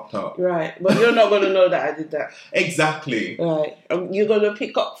you fucked up. Right. But you're not going to know that I did that. Exactly. Right. You're going to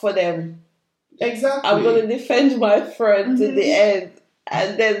pick up for them. Exactly. I'm going to defend my friend to the end.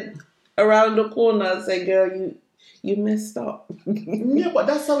 And then around the corner I say, girl, you messed up. Yeah, but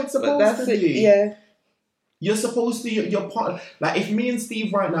that's how it's supposed to be. Yeah. You're supposed to, your partner, like if me and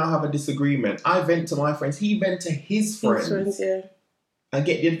Steve right now have a disagreement, I vent to my friends, he vent to his friends. Yeah. And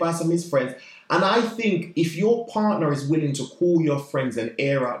get the advice from his friends. And I think if your partner is willing to call your friends and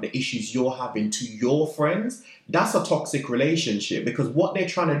air out the issues you're having to your friends, that's a toxic relationship. Because what they're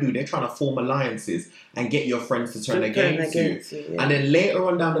trying to do, they're trying to form alliances and get your friends to turn against you. Yeah. And then later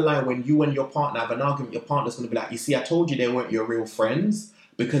on down the line, when you and your partner have an argument, your partner's going to be like, you see, I told you they weren't your real friends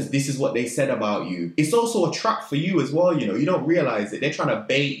because this is what they said about you. It's also a trap for you as well, you know. You don't realize it. They're trying to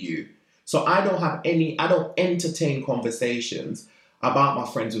bait you. So I don't entertain conversations about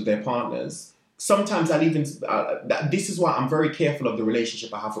my friends with their partners. sometimes I'll even, this is why I'm very careful of the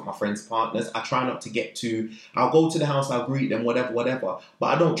relationship I have with my friends' partners. I try not to get too, I'll go to the house, I'll greet them, whatever. But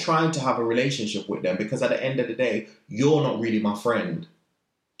I don't try to have a relationship with them because at the end of the day, you're not really my friend.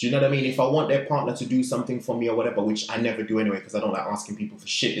 Do you know what I mean? If I want their partner to do something for me or whatever, which I never do anyway because I don't like asking people for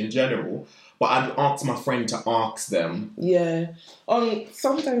shit in general, but I'd ask my friend to ask them. Yeah.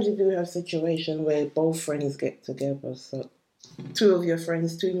 Sometimes you do have situations where both friends get together, so two of your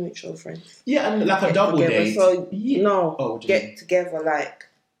friends, two mutual friends. Yeah, and like a double together. date. So, yeah. no, get together, like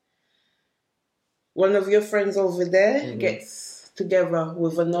one of your friends over there gets together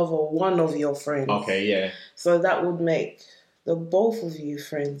with another one of your friends. Okay, yeah. So that would make the both of you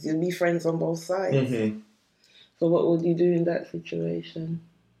friends. You'll be friends on both sides. Mm-hmm. So what would you do in that situation?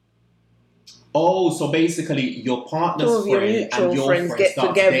 Oh, so basically your partner's friend and your friend get start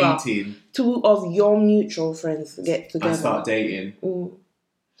together. dating. Two of your mutual friends get together. And start dating.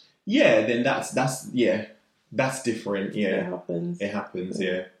 Yeah, then that's different. Yeah. It happens,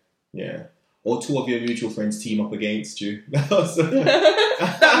 yeah. Or two of your mutual friends team up against you. That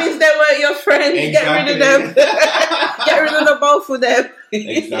means they weren't your friends. Exactly. Get rid of them. Get rid of the both of them.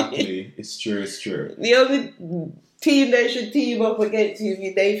 Exactly. It's true. The only team they should team up against you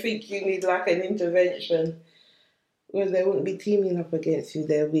if they think you need like an intervention. Well, they wouldn't be teaming up against you.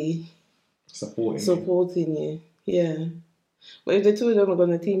 They'll be supporting you. Yeah. But if the two of them are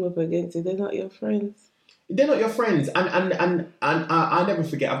going to team up against you, they're not your friends. They're not your friends, and I never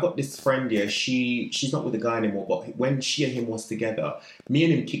forget. I've got this friend here. She's not with the guy anymore, but when she and him was together, me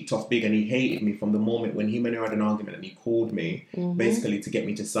and him kicked off big, and he hated me from the moment when him and her had an argument, and he called me basically to get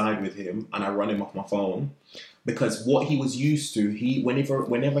me to side with him, and I run him off my phone because what he was used to,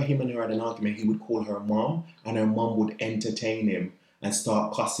 whenever him and her had an argument, he would call her mom, and her mom would entertain him and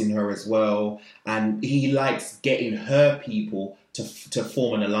start cussing her as well, and he likes getting her people to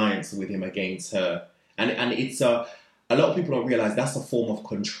form an alliance with him against her. And it's a lot of people don't realise that's a form of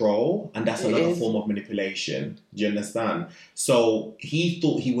control and that's another form of manipulation. Do you understand? So he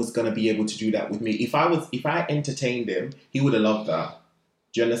thought he was going to be able to do that with me. If I entertained him, he would have loved that.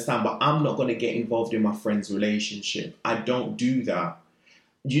 Do you understand? But I'm not going to get involved in my friend's relationship. I don't do that.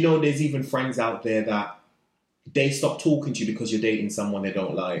 You know, there's even friends out there that they stop talking to you because you're dating someone they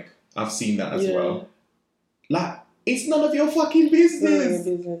don't like. I've seen that as well. Like, it's none of your fucking business. None of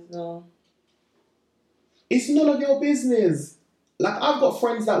your business, no. It's none of your business. Like, I've got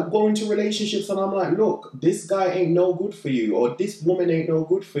friends that go into relationships and I'm like, look, this guy ain't no good for you, or this woman ain't no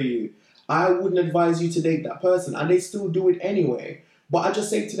good for you. I wouldn't advise you to date that person. And they still do it anyway. But I just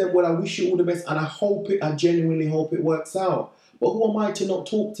say to them, well, I wish you all the best and I genuinely hope it works out. But who am I to not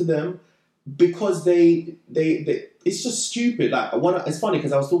talk to them because they it's just stupid. Like, it's funny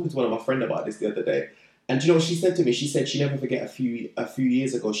because I was talking to one of my friends about this the other day. And you know what she said to me? She said she never forget a few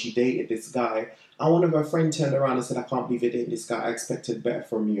years ago she dated this guy. And one of her friends turned around and said, I can't believe you dated this guy. I expected better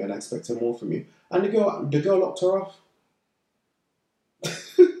from you and I expected more from you. And the girl locked her off.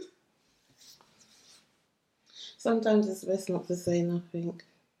 Sometimes it's best not to say nothing.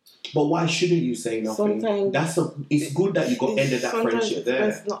 But why shouldn't you say nothing? It's good that you ended that friendship there.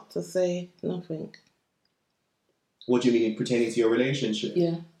 It's best not to say nothing. What do you mean, pertaining to your relationship?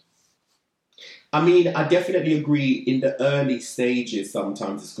 Yeah. I mean, I definitely agree in the early stages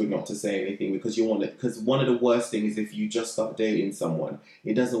sometimes it's good not to say anything because you want it. Because one of the worst things is if you just start dating someone,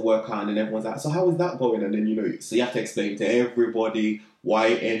 it doesn't work out and then everyone's like, so how is that going? And then, you know, so you have to explain to everybody why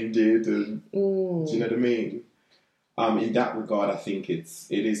it ended and do you know what I mean? In that regard, I think it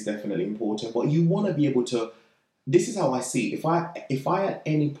is definitely important. But you want to be able to, this is how I see it. If I at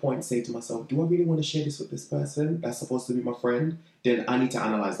any point say to myself, do I really want to share this with this person that's supposed to be my friend? Then I need to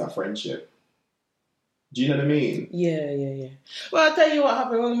analyse that friendship. Do you know what I mean? Yeah. Well, I'll tell you what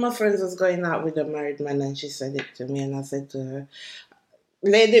happened. One of my friends was going out with a married man and she said it to me and I said to her,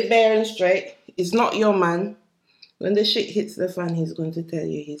 lay it bare and straight. It's not your man. When the shit hits the fan, he's going to tell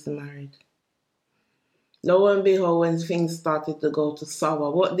you he's married. Lo and behold, when things started to go to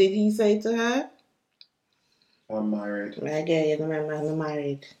sour, what did he say to her? I'm married. I'm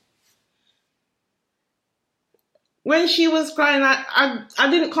married. When she was crying, I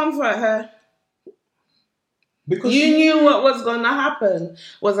didn't comfort her. Because you knew what was going to happen.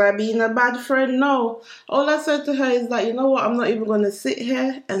 Was I being a bad friend? No. All I said to her is that, you know what, I'm not even going to sit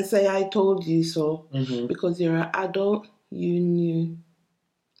here and say I told you so. Mm-hmm. Because you're an adult, you knew.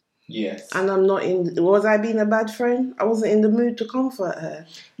 Yes. And was I being a bad friend? I wasn't in the mood to comfort her.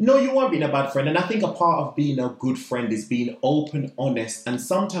 No, you weren't being a bad friend. And I think a part of being a good friend is being open, honest, and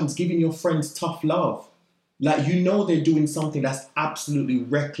sometimes giving your friends tough love. Like, you know they're doing something that's absolutely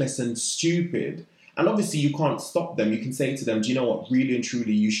reckless and stupid. And obviously you can't stop them. You can say to them, do you know what, really and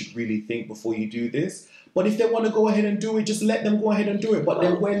truly, you should really think before you do this. But if they want to go ahead and do it, just let them go ahead and do it. But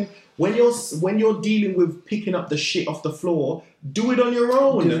then when you're dealing with picking up the shit off the floor, do it on your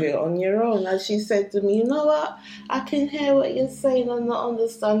own. Do it on your own. As she said to me, you know what? I can hear what you're saying and not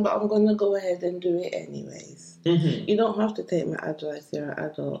understand, but I'm going to go ahead and do it anyways. Mm-hmm. You don't have to take my advice. You're an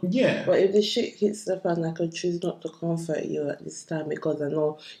adult. Yeah. But if the shit hits the fan, I could choose not to comfort you at this time because I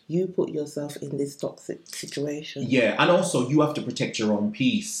know you put yourself in this toxic situation. Yeah, and also you have to protect your own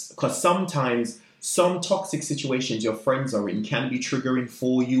peace, because sometimes some toxic situations your friends are in can be triggering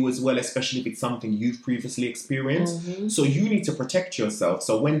for you as well, especially if it's something you've previously experienced. Mm-hmm. So you need to protect yourself.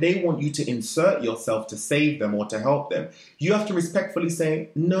 So when they want you to insert yourself to save them or to help them, you have to respectfully say,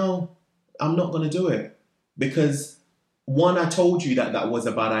 no, I'm not going to do it. Because one, I told you that was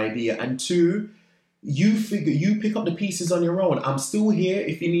a bad idea. And two, you pick up the pieces on your own. I'm still here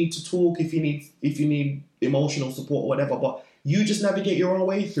if you need to talk, if you need emotional support or whatever, but you just navigate your own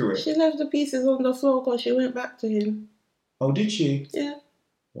way through it. She left the pieces on the floor because she went back to him. Oh, did she? Yeah.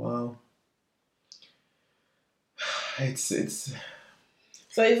 Wow. It's.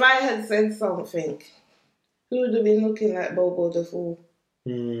 So if I had said something, who would have been looking like Bobo the Fool?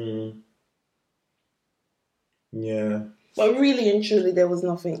 Yeah. But really and truly, there was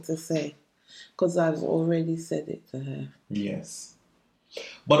nothing to say because I've already said it to her. Yes.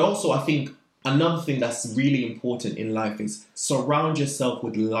 But also, I think another thing that's really important in life is surround yourself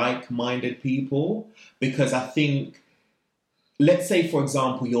with like-minded people, because I think, let's say, for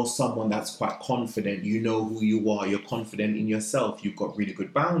example, you're someone that's quite confident. You know who you are. You're confident in yourself. You've got really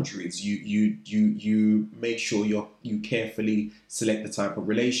good boundaries. You make sure you carefully select the type of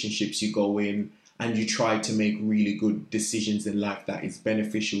relationships you go in, and you try to make really good decisions in life that is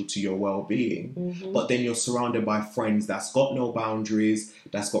beneficial to your well-being. Mm-hmm. But then you're surrounded by friends that's got no boundaries,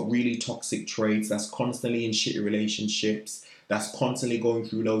 that's got really toxic traits, that's constantly in shitty relationships, that's constantly going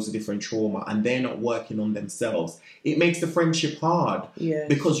through loads of different trauma, and they're not working on themselves. It makes the friendship hard. Yes.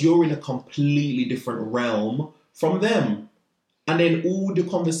 Because you're in a completely different realm from them. And then all the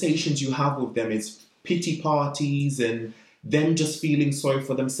conversations you have with them is pity parties and them just feeling sorry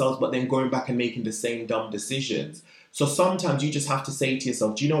for themselves, but then going back and making the same dumb decisions. So sometimes you just have to say to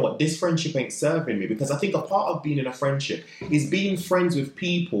yourself, do you know what? This friendship ain't serving me. Because I think a part of being in a friendship is being friends with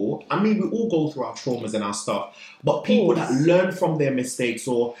people. I mean, we all go through our traumas and our stuff, but people that learn from their mistakes,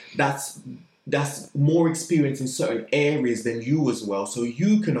 or that's more experienced in certain areas than you as well. So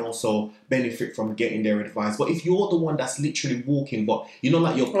you can also benefit from getting their advice. But if you're the one that's literally walking, but you're not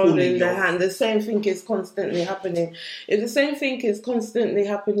like you're holding their hand, the same thing is constantly happening. If the same thing is constantly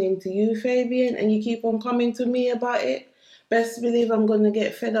happening to you, Fabian, and you keep on coming to me about it, best believe I'm going to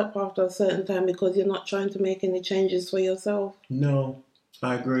get fed up after a certain time because you're not trying to make any changes for yourself. No,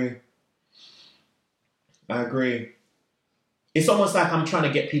 I agree. It's almost like I'm trying to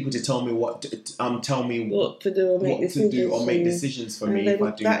get people to tell me what to do or make decisions for me if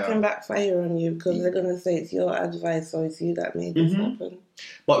I do that. That can backfire on you because they're going to say it's your advice or it's you that made this happen.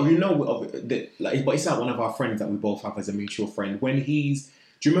 But you know, but it's like one of our friends that we both have as a mutual friend. Do you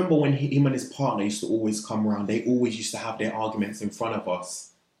remember when him and his partner used to always come around? They always used to have their arguments in front of us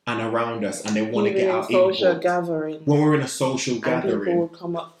and around us, and they want to get our social gathering. When we're in a social gathering, and people would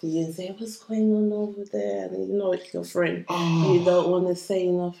come up to you and say, "What's going on over there?" And you know it's your friend. Oh. You don't want to say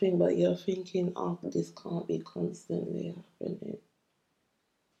nothing, but you're thinking, "Oh, this can't be constantly happening."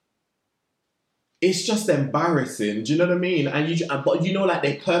 It's just embarrassing. Do you know what I mean? But you know, like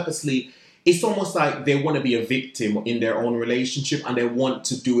they purposely. It's almost like they want to be a victim in their own relationship, and they want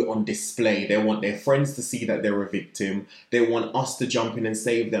to do it on display. They want their friends to see that they're a victim. They want us to jump in and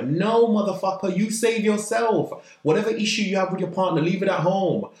save them. No, motherfucker, you save yourself. Whatever issue you have with your partner, leave it at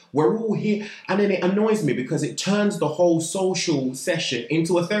home. We're all here. And then it annoys me because it turns the whole social session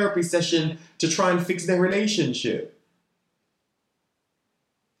into a therapy session to try and fix their relationship.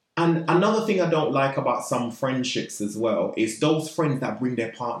 And another thing I don't like about some friendships as well is those friends that bring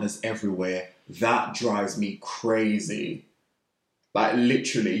their partners everywhere. That drives me crazy. Like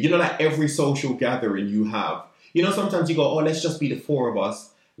literally, you know, like every social gathering you have, you know, sometimes you go, oh, let's just be the four of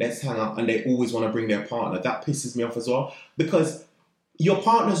us. Let's hang out. And they always want to bring their partner. That pisses me off as well, because your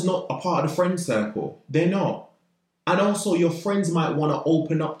partner's not a part of the friend circle. They're not. And also your friends might want to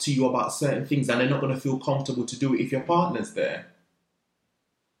open up to you about certain things, and they're not going to feel comfortable to do it if your partner's there.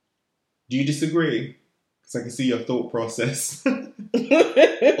 Do you disagree? Because I can see your thought process. Or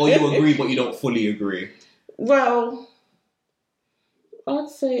you agree, but you don't fully agree. Well, I'd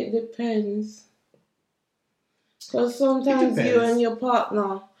say it depends. Because sometimes you and your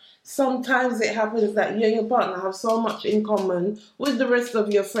partner sometimes it happens that you and your partner have so much in common with the rest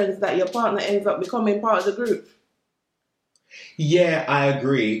of your friends that your partner ends up becoming part of the group. Yeah, I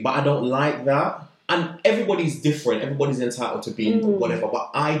agree, but I don't like that. And everybody's different. Everybody's entitled to be whatever,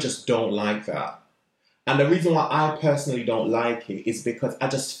 but I just don't like that. And the reason why I personally don't like it is because I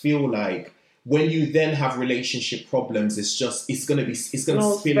just feel like when you then have relationship problems, it's gonna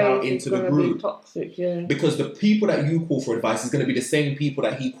spill out into the group. Be toxic, yeah. Because the people that you call for advice is gonna be the same people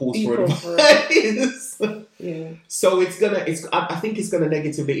that he calls for advice. Yeah. So I think it's gonna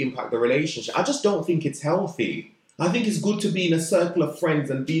negatively impact the relationship. I just don't think it's healthy. I think it's good to be in a circle of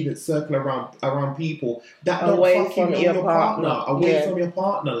friends and be in a circle around people that don't fucking know your partner. Away from your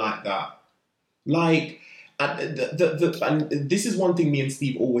partner like that. Like, and this is one thing me and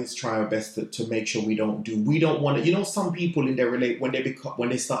Steve always try our best to make sure we don't do. We don't want to. You know, some people in their when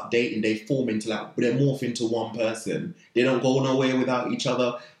they start dating, they form into they morph into one person. They don't go nowhere without each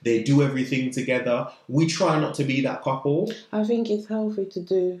other. They do everything together. We try not to be that couple. I think it's healthy to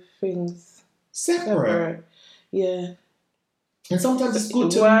do things separate. Yeah. And sometimes it's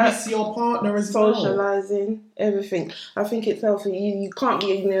good to miss your partner as well. Socialising, everything. I think it's healthy. You can't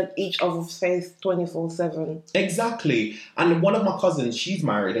be in each other's face 24/7. Exactly. And one of my cousins, she's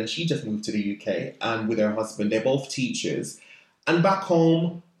married and she just moved to the UK and with her husband. They're both teachers. And back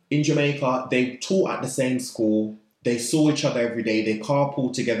home in Jamaica, they taught at the same school. They saw each other every day. They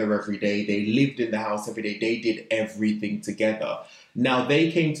carpooled together every day. They lived in the house every day. They did everything together. Now they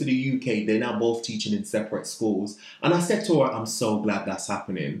came to the UK. They're now both teaching in separate schools. And I said to her, I'm so glad that's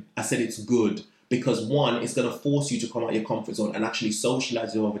happening. I said it's good because one, it's going to force you to come out your comfort zone and actually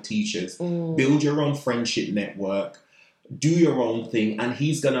socialize with other teachers, build your own friendship network, do your own thing. And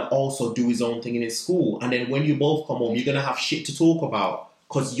he's going to also do his own thing in his school. And then when you both come home, you're going to have shit to talk about.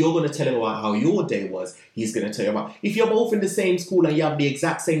 Because you're going to tell him about how your day was. He's going to tell you about... If you're both in the same school and you have the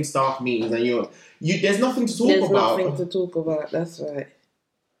exact same staff meetings and there's nothing to talk about. There's nothing to talk about, that's right.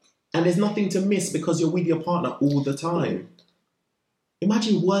 And there's nothing to miss because you're with your partner all the time.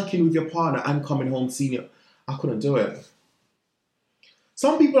 Imagine working with your partner and coming home seeing you. I couldn't do it.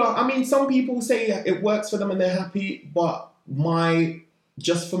 Some people say it works for them and they're happy, but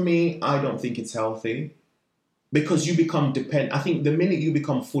just for me, I don't think it's healthy. Because you become dependent. I think the minute you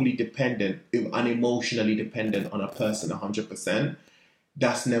become fully dependent and emotionally dependent on a person 100%,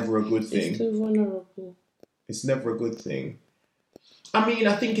 that's never a good thing. It's too vulnerable. It's never a good thing. I mean,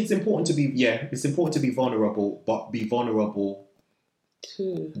 I think it's important to be vulnerable, but be vulnerable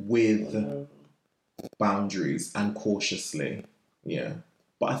with boundaries and cautiously. Yeah.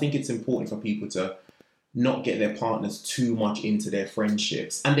 But I think it's important for people to not get their partners too much into their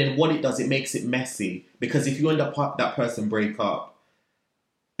friendships. And then what it does, it makes it messy. Because if you end up that person break up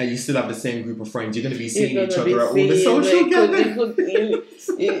and you still have the same group of friends, you're going to be seeing each other at all the social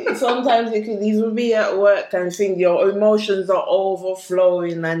gatherings. Sometimes it could even be at work and think your emotions are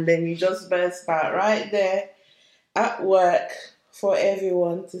overflowing and then you just burst out right there at work for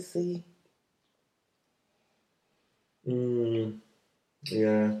everyone to see.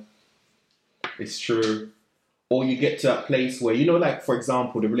 Yeah. It's true. Or you get to that place where, like, for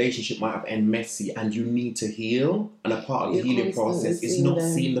example, the relationship might have ended messy and you need to heal. And a part of the healing process is not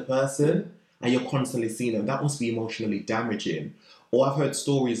seeing the person and you're constantly seeing them. That must be emotionally damaging. Or I've heard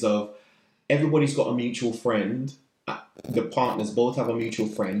stories of everybody's got a mutual friend. The partners both have a mutual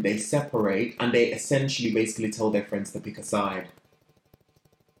friend. They separate and they essentially basically tell their friends to pick a side.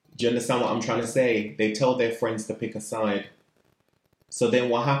 Do you understand what I'm trying to say? They tell their friends to pick a side. So then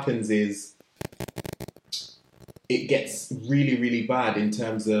what happens is it gets really, really bad in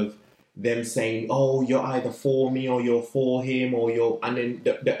terms of them saying, oh, you're either for me or you're for him and then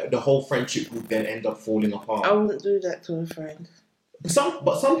the whole friendship group then end up falling apart. I wouldn't do that to a friend. But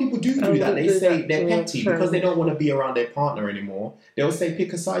some people do that. They say they're petty because they don't want to be around their partner anymore. They'll say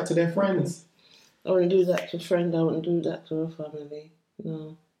pick a side to their friends. I wouldn't do that to a friend. I wouldn't do that to a family.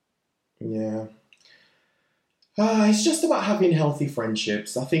 No. Yeah. It's just about having healthy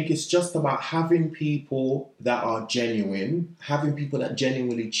friendships. I think it's just about having people that are genuine, having people that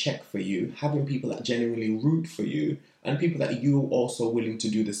genuinely check for you, having people that genuinely root for you, and people that you're also willing to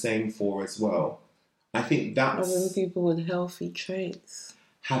do the same for as well. I think that's... Having people with healthy traits.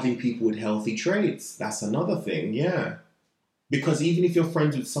 Having people with healthy traits. That's another thing, yeah. Because even if you're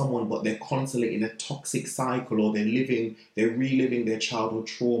friends with someone but they're constantly in a toxic cycle or they're reliving their childhood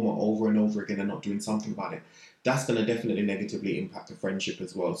trauma over and over again and not doing something about it, that's going to definitely negatively impact the friendship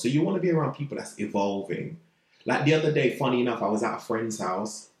as well. So you want to be around people that's evolving. Like the other day, funny enough, I was at a friend's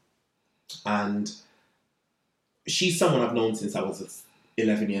house and she's someone I've known since I was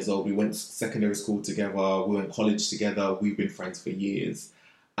 11 years old. We went to secondary school together. We went to college together. We've been friends for years.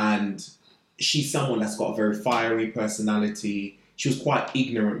 And she's someone that's got a very fiery personality. She was quite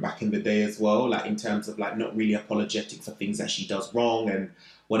ignorant back in the day as well, like in terms of like not really apologetic for things that she does wrong and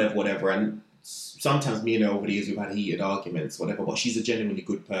whatever. And sometimes me and her over the years we've had heated arguments, whatever. But she's a genuinely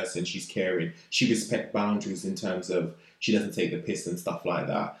good person. She's caring. She respects boundaries in terms of she doesn't take the piss and stuff like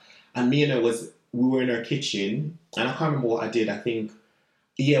that. And me and her we were in her kitchen, and I can't remember what I did. I think,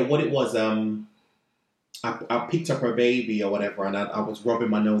 what it was. I picked up her baby or whatever, and I was rubbing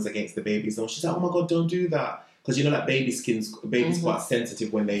my nose against the baby's nose. She's like, "Oh my God, don't do that." Because you know, like baby's quite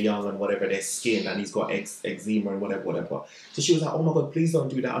sensitive when they're young and whatever, their skin, and he's got eczema and whatever. So she was like, "Oh my God, please don't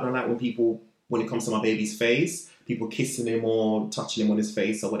do that. I don't like when it comes to my baby's face, people kissing him or touching him on his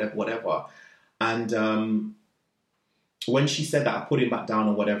face or whatever. And when she said that, I put him back down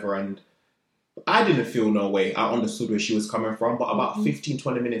or whatever, and I didn't feel no way. I understood where she was coming from, but about 15,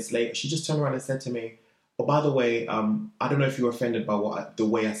 20 minutes later, she just turned around and said to me, "Oh, by the way, I don't know if you were offended by the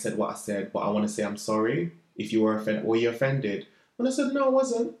way I said what I said, but I want to say I'm sorry if you were offended. Were you offended?" And I said, "No, I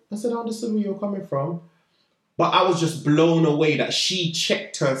wasn't." I said, "I understood where you were coming from." But I was just blown away that she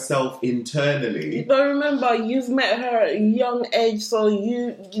checked herself internally. But remember, you've met her at a young age, so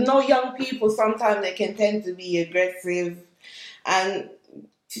you know young people, sometimes they can tend to be aggressive, and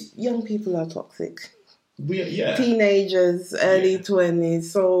young people are toxic. Yeah. Teenagers, early 20s,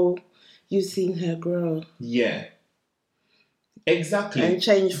 so you've seen her grow. Yeah. Exactly. And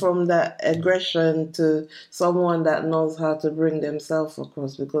change from that aggression to someone that knows how to bring themselves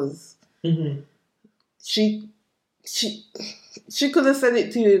across, because she could have said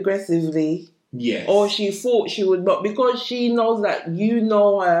it to you aggressively. Yes. Or she thought she would not, because she knows that you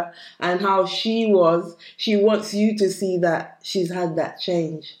know her and how she was. She wants you to see that she's had that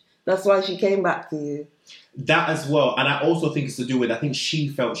change. That's why she came back to you. That as well. And I also think it's to do with, I think she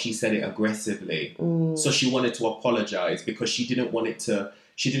felt she said it aggressively. So she wanted to apologize because she didn't want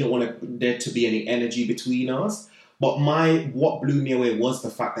there to be any energy between us. But what blew me away was the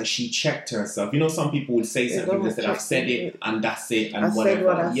fact that she checked herself. You know, some people would say something and said, "I've said it and that's it," and whatever. Said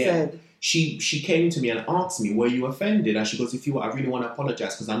what I said. She came to me and asked me, "Were you offended?" And she goes, "If you were, I really want to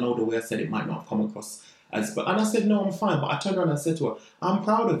apologize because I know the way I said it might not have come across as..." And I said, "No, I'm fine." But I turned around and said to her, "I'm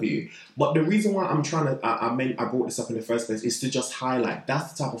proud of you." But the reason why I brought this up in the first place is to just highlight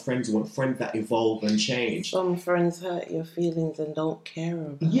that's the type of friends you want, friends that evolve and change. Some friends hurt your feelings and don't care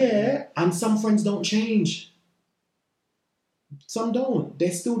about it. And some friends don't change. Some don't. They're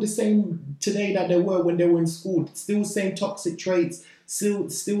still the same today that they were when they were in school. Still same toxic traits. Still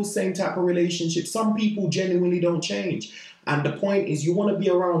same type of relationship. Some people genuinely don't change. And the point is, you want to be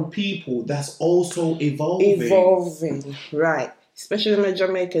around people that's also evolving. Evolving, right. Especially my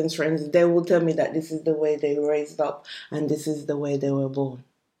Jamaican friends, they will tell me that this is the way they were raised up and this is the way they were born.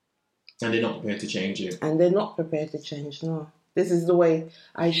 And they're not prepared to change it. And they're not prepared to change, no. This is the way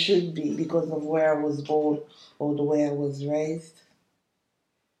I should be because of where I was born or the way I was raised.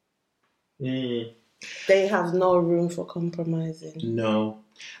 They have no room for compromising. No.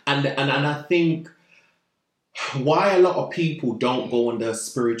 And I think why a lot of people don't go on the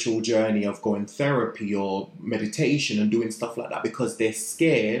spiritual journey of going therapy or meditation and doing stuff like that, because they're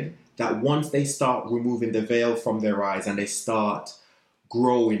scared that once they start removing the veil from their eyes and they start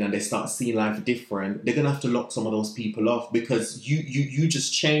growing and they start seeing life different, they're going to have to lock some of those people off, because you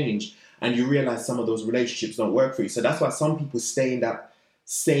just change and you realize some of those relationships don't work for you. So that's why some people stay in that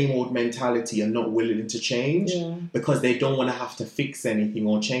same old mentality and not willing to change, because they don't want to have to fix anything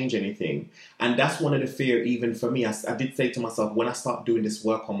or change anything. And that's one of the fear even for me. I did say to myself, when I start doing this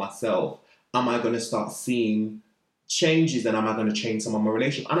work on myself, am I going to start seeing changes and am I going to change some of my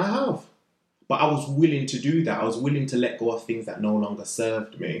relationship? And I have. But I was willing to do that. I was willing to let go of things that no longer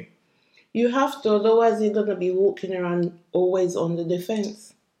served me. You have to, otherwise you're going to be walking around always on the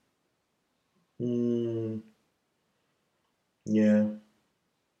defense. Yeah.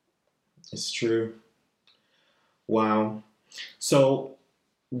 It's true. Wow. So,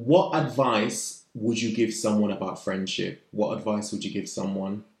 what advice would you give someone about friendship? What advice would you give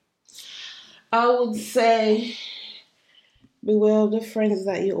someone? I would say, beware of the friends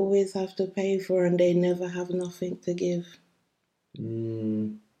that you always have to pay for and they never have nothing to give.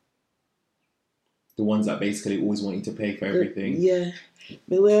 The ones that basically always want you to pay for everything. Yeah.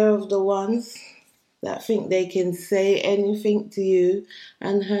 Beware of the ones that think they can say anything to you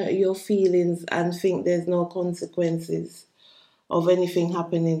and hurt your feelings and think there's no consequences of anything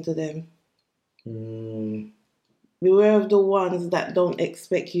happening to them. Beware of the ones that don't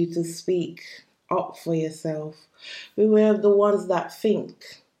expect you to speak up for yourself. Beware of the ones that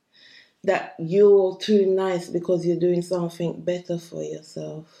think that you're too nice because you're doing something better for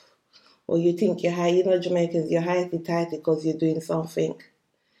yourself. Or you think you're high, you know Jamaicans, you're highty-tighty because you're doing something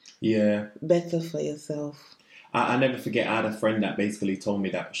Yeah. better for yourself. I never forget, I had a friend that basically told me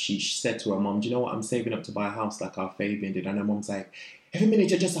that she said to her mum, do you know what, I'm saving up to buy a house like our Fabian did. And her mum's like, every minute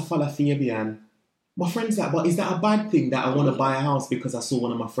you're just a follow Fabian. My friend's like, but is that a bad thing that I want to buy a house because I saw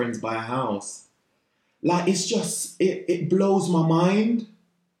one of my friends buy a house? Like, it's just, it blows my mind.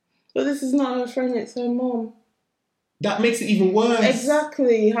 But this is not her friend, it's her mum. That makes it even worse.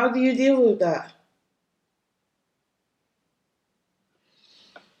 Exactly. How do you deal with that?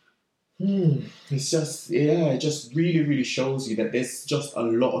 It's just, it just really, really shows you that there's just a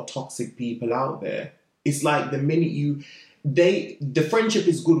lot of toxic people out there. It's like the minute the friendship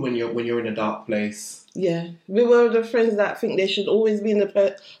is good when you're in a dark place. Yeah. We were the friends that think they should always be in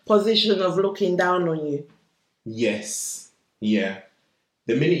the position of looking down on you. Yes. Yeah.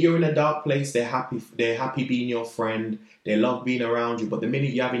 The minute you're in a dark place, they're happy being your friend. They love being around you. But the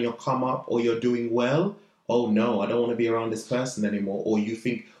minute you're having your come up or you're doing well, oh no, I don't want to be around this person anymore.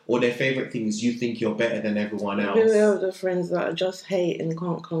 Or their favourite thing is you think you're better than everyone else. Beware of the friends that just hate and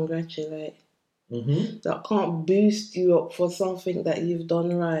can't congratulate. Mm-hmm. That can't boost you up for something that you've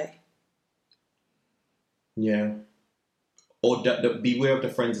done right. Yeah. Or beware of the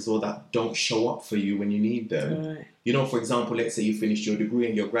friends as well that don't show up for you when you need them. Right. You know, for example, let's say you finished your degree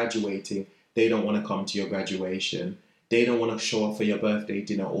and you're graduating. They don't want to come to your graduation. They don't want to show up for your birthday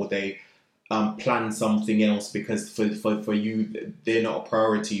dinner, or they plan something else because for you, they're not a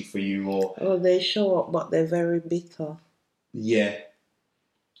priority for you. Or they show up, but they're very bitter. Yeah.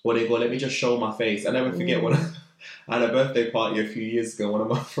 Or they go, let me just show my face. I never forget when I had a birthday party a few years ago.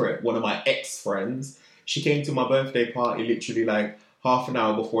 One of my ex-friends, she came to my birthday party literally like half an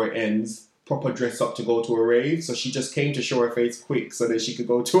hour before it ends, proper dress up to go to a rave. So she just came to show her face quick so that she could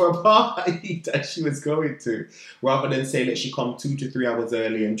go to her party that she was going to, rather than say that she come 2 to 3 hours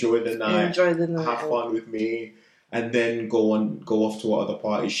early, enjoy the night, have fun with me, and then go off to other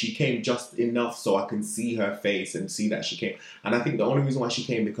parties. She came just enough so I can see her face and see that she came. And I think the only reason why she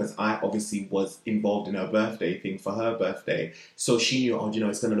came because I obviously was involved in her birthday thing for her birthday. So she knew,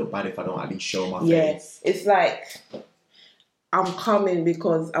 it's going to look bad if I don't at least show my face. Yes, it's like I'm coming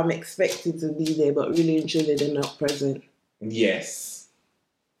because I'm expected to be there, but really and truly they're not present. Yes.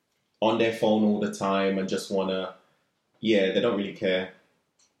 On their phone all the time and just want to, they don't really care.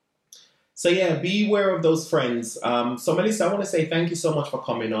 So beware of those friends. So Melissa, I want to say thank you so much for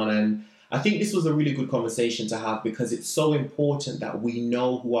coming on, and I think this was a really good conversation to have because it's so important that we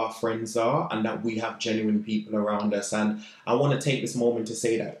know who our friends are and that we have genuine people around us. And I want to take this moment to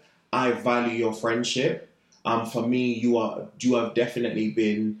say that I value your friendship. For me, you have definitely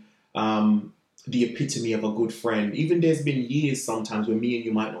been the epitome of a good friend. Even there's been years sometimes when me and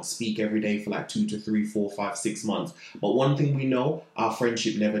you might not speak every day for like 2 to 3, 4, 5, 6 months. But one thing we know, our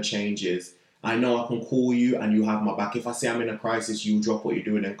friendship never changes. I know I can call you and you have my back. If I say I'm in a crisis, you drop what you're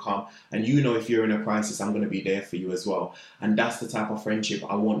doing and come. And you know if you're in a crisis, I'm going to be there for you as well. And that's the type of friendship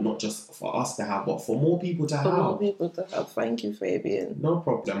I want, not just for us to have, but for more people to have. For more people to have. Thank you, Fabian. No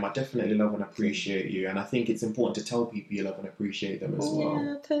problem. I definitely love and appreciate you. And I think it's important to tell people you love and appreciate them as well.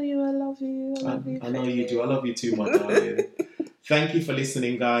 Yeah, I tell you I love you. I love you. I know you do. I love you too, my darling. Thank you for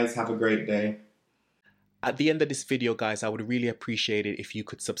listening, guys. Have a great day. At the end of this video, guys, I would really appreciate it if you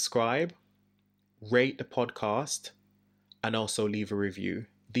could subscribe, rate the podcast, and also leave a review.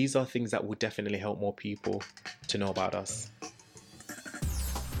 These are things that will definitely help more people to know about us.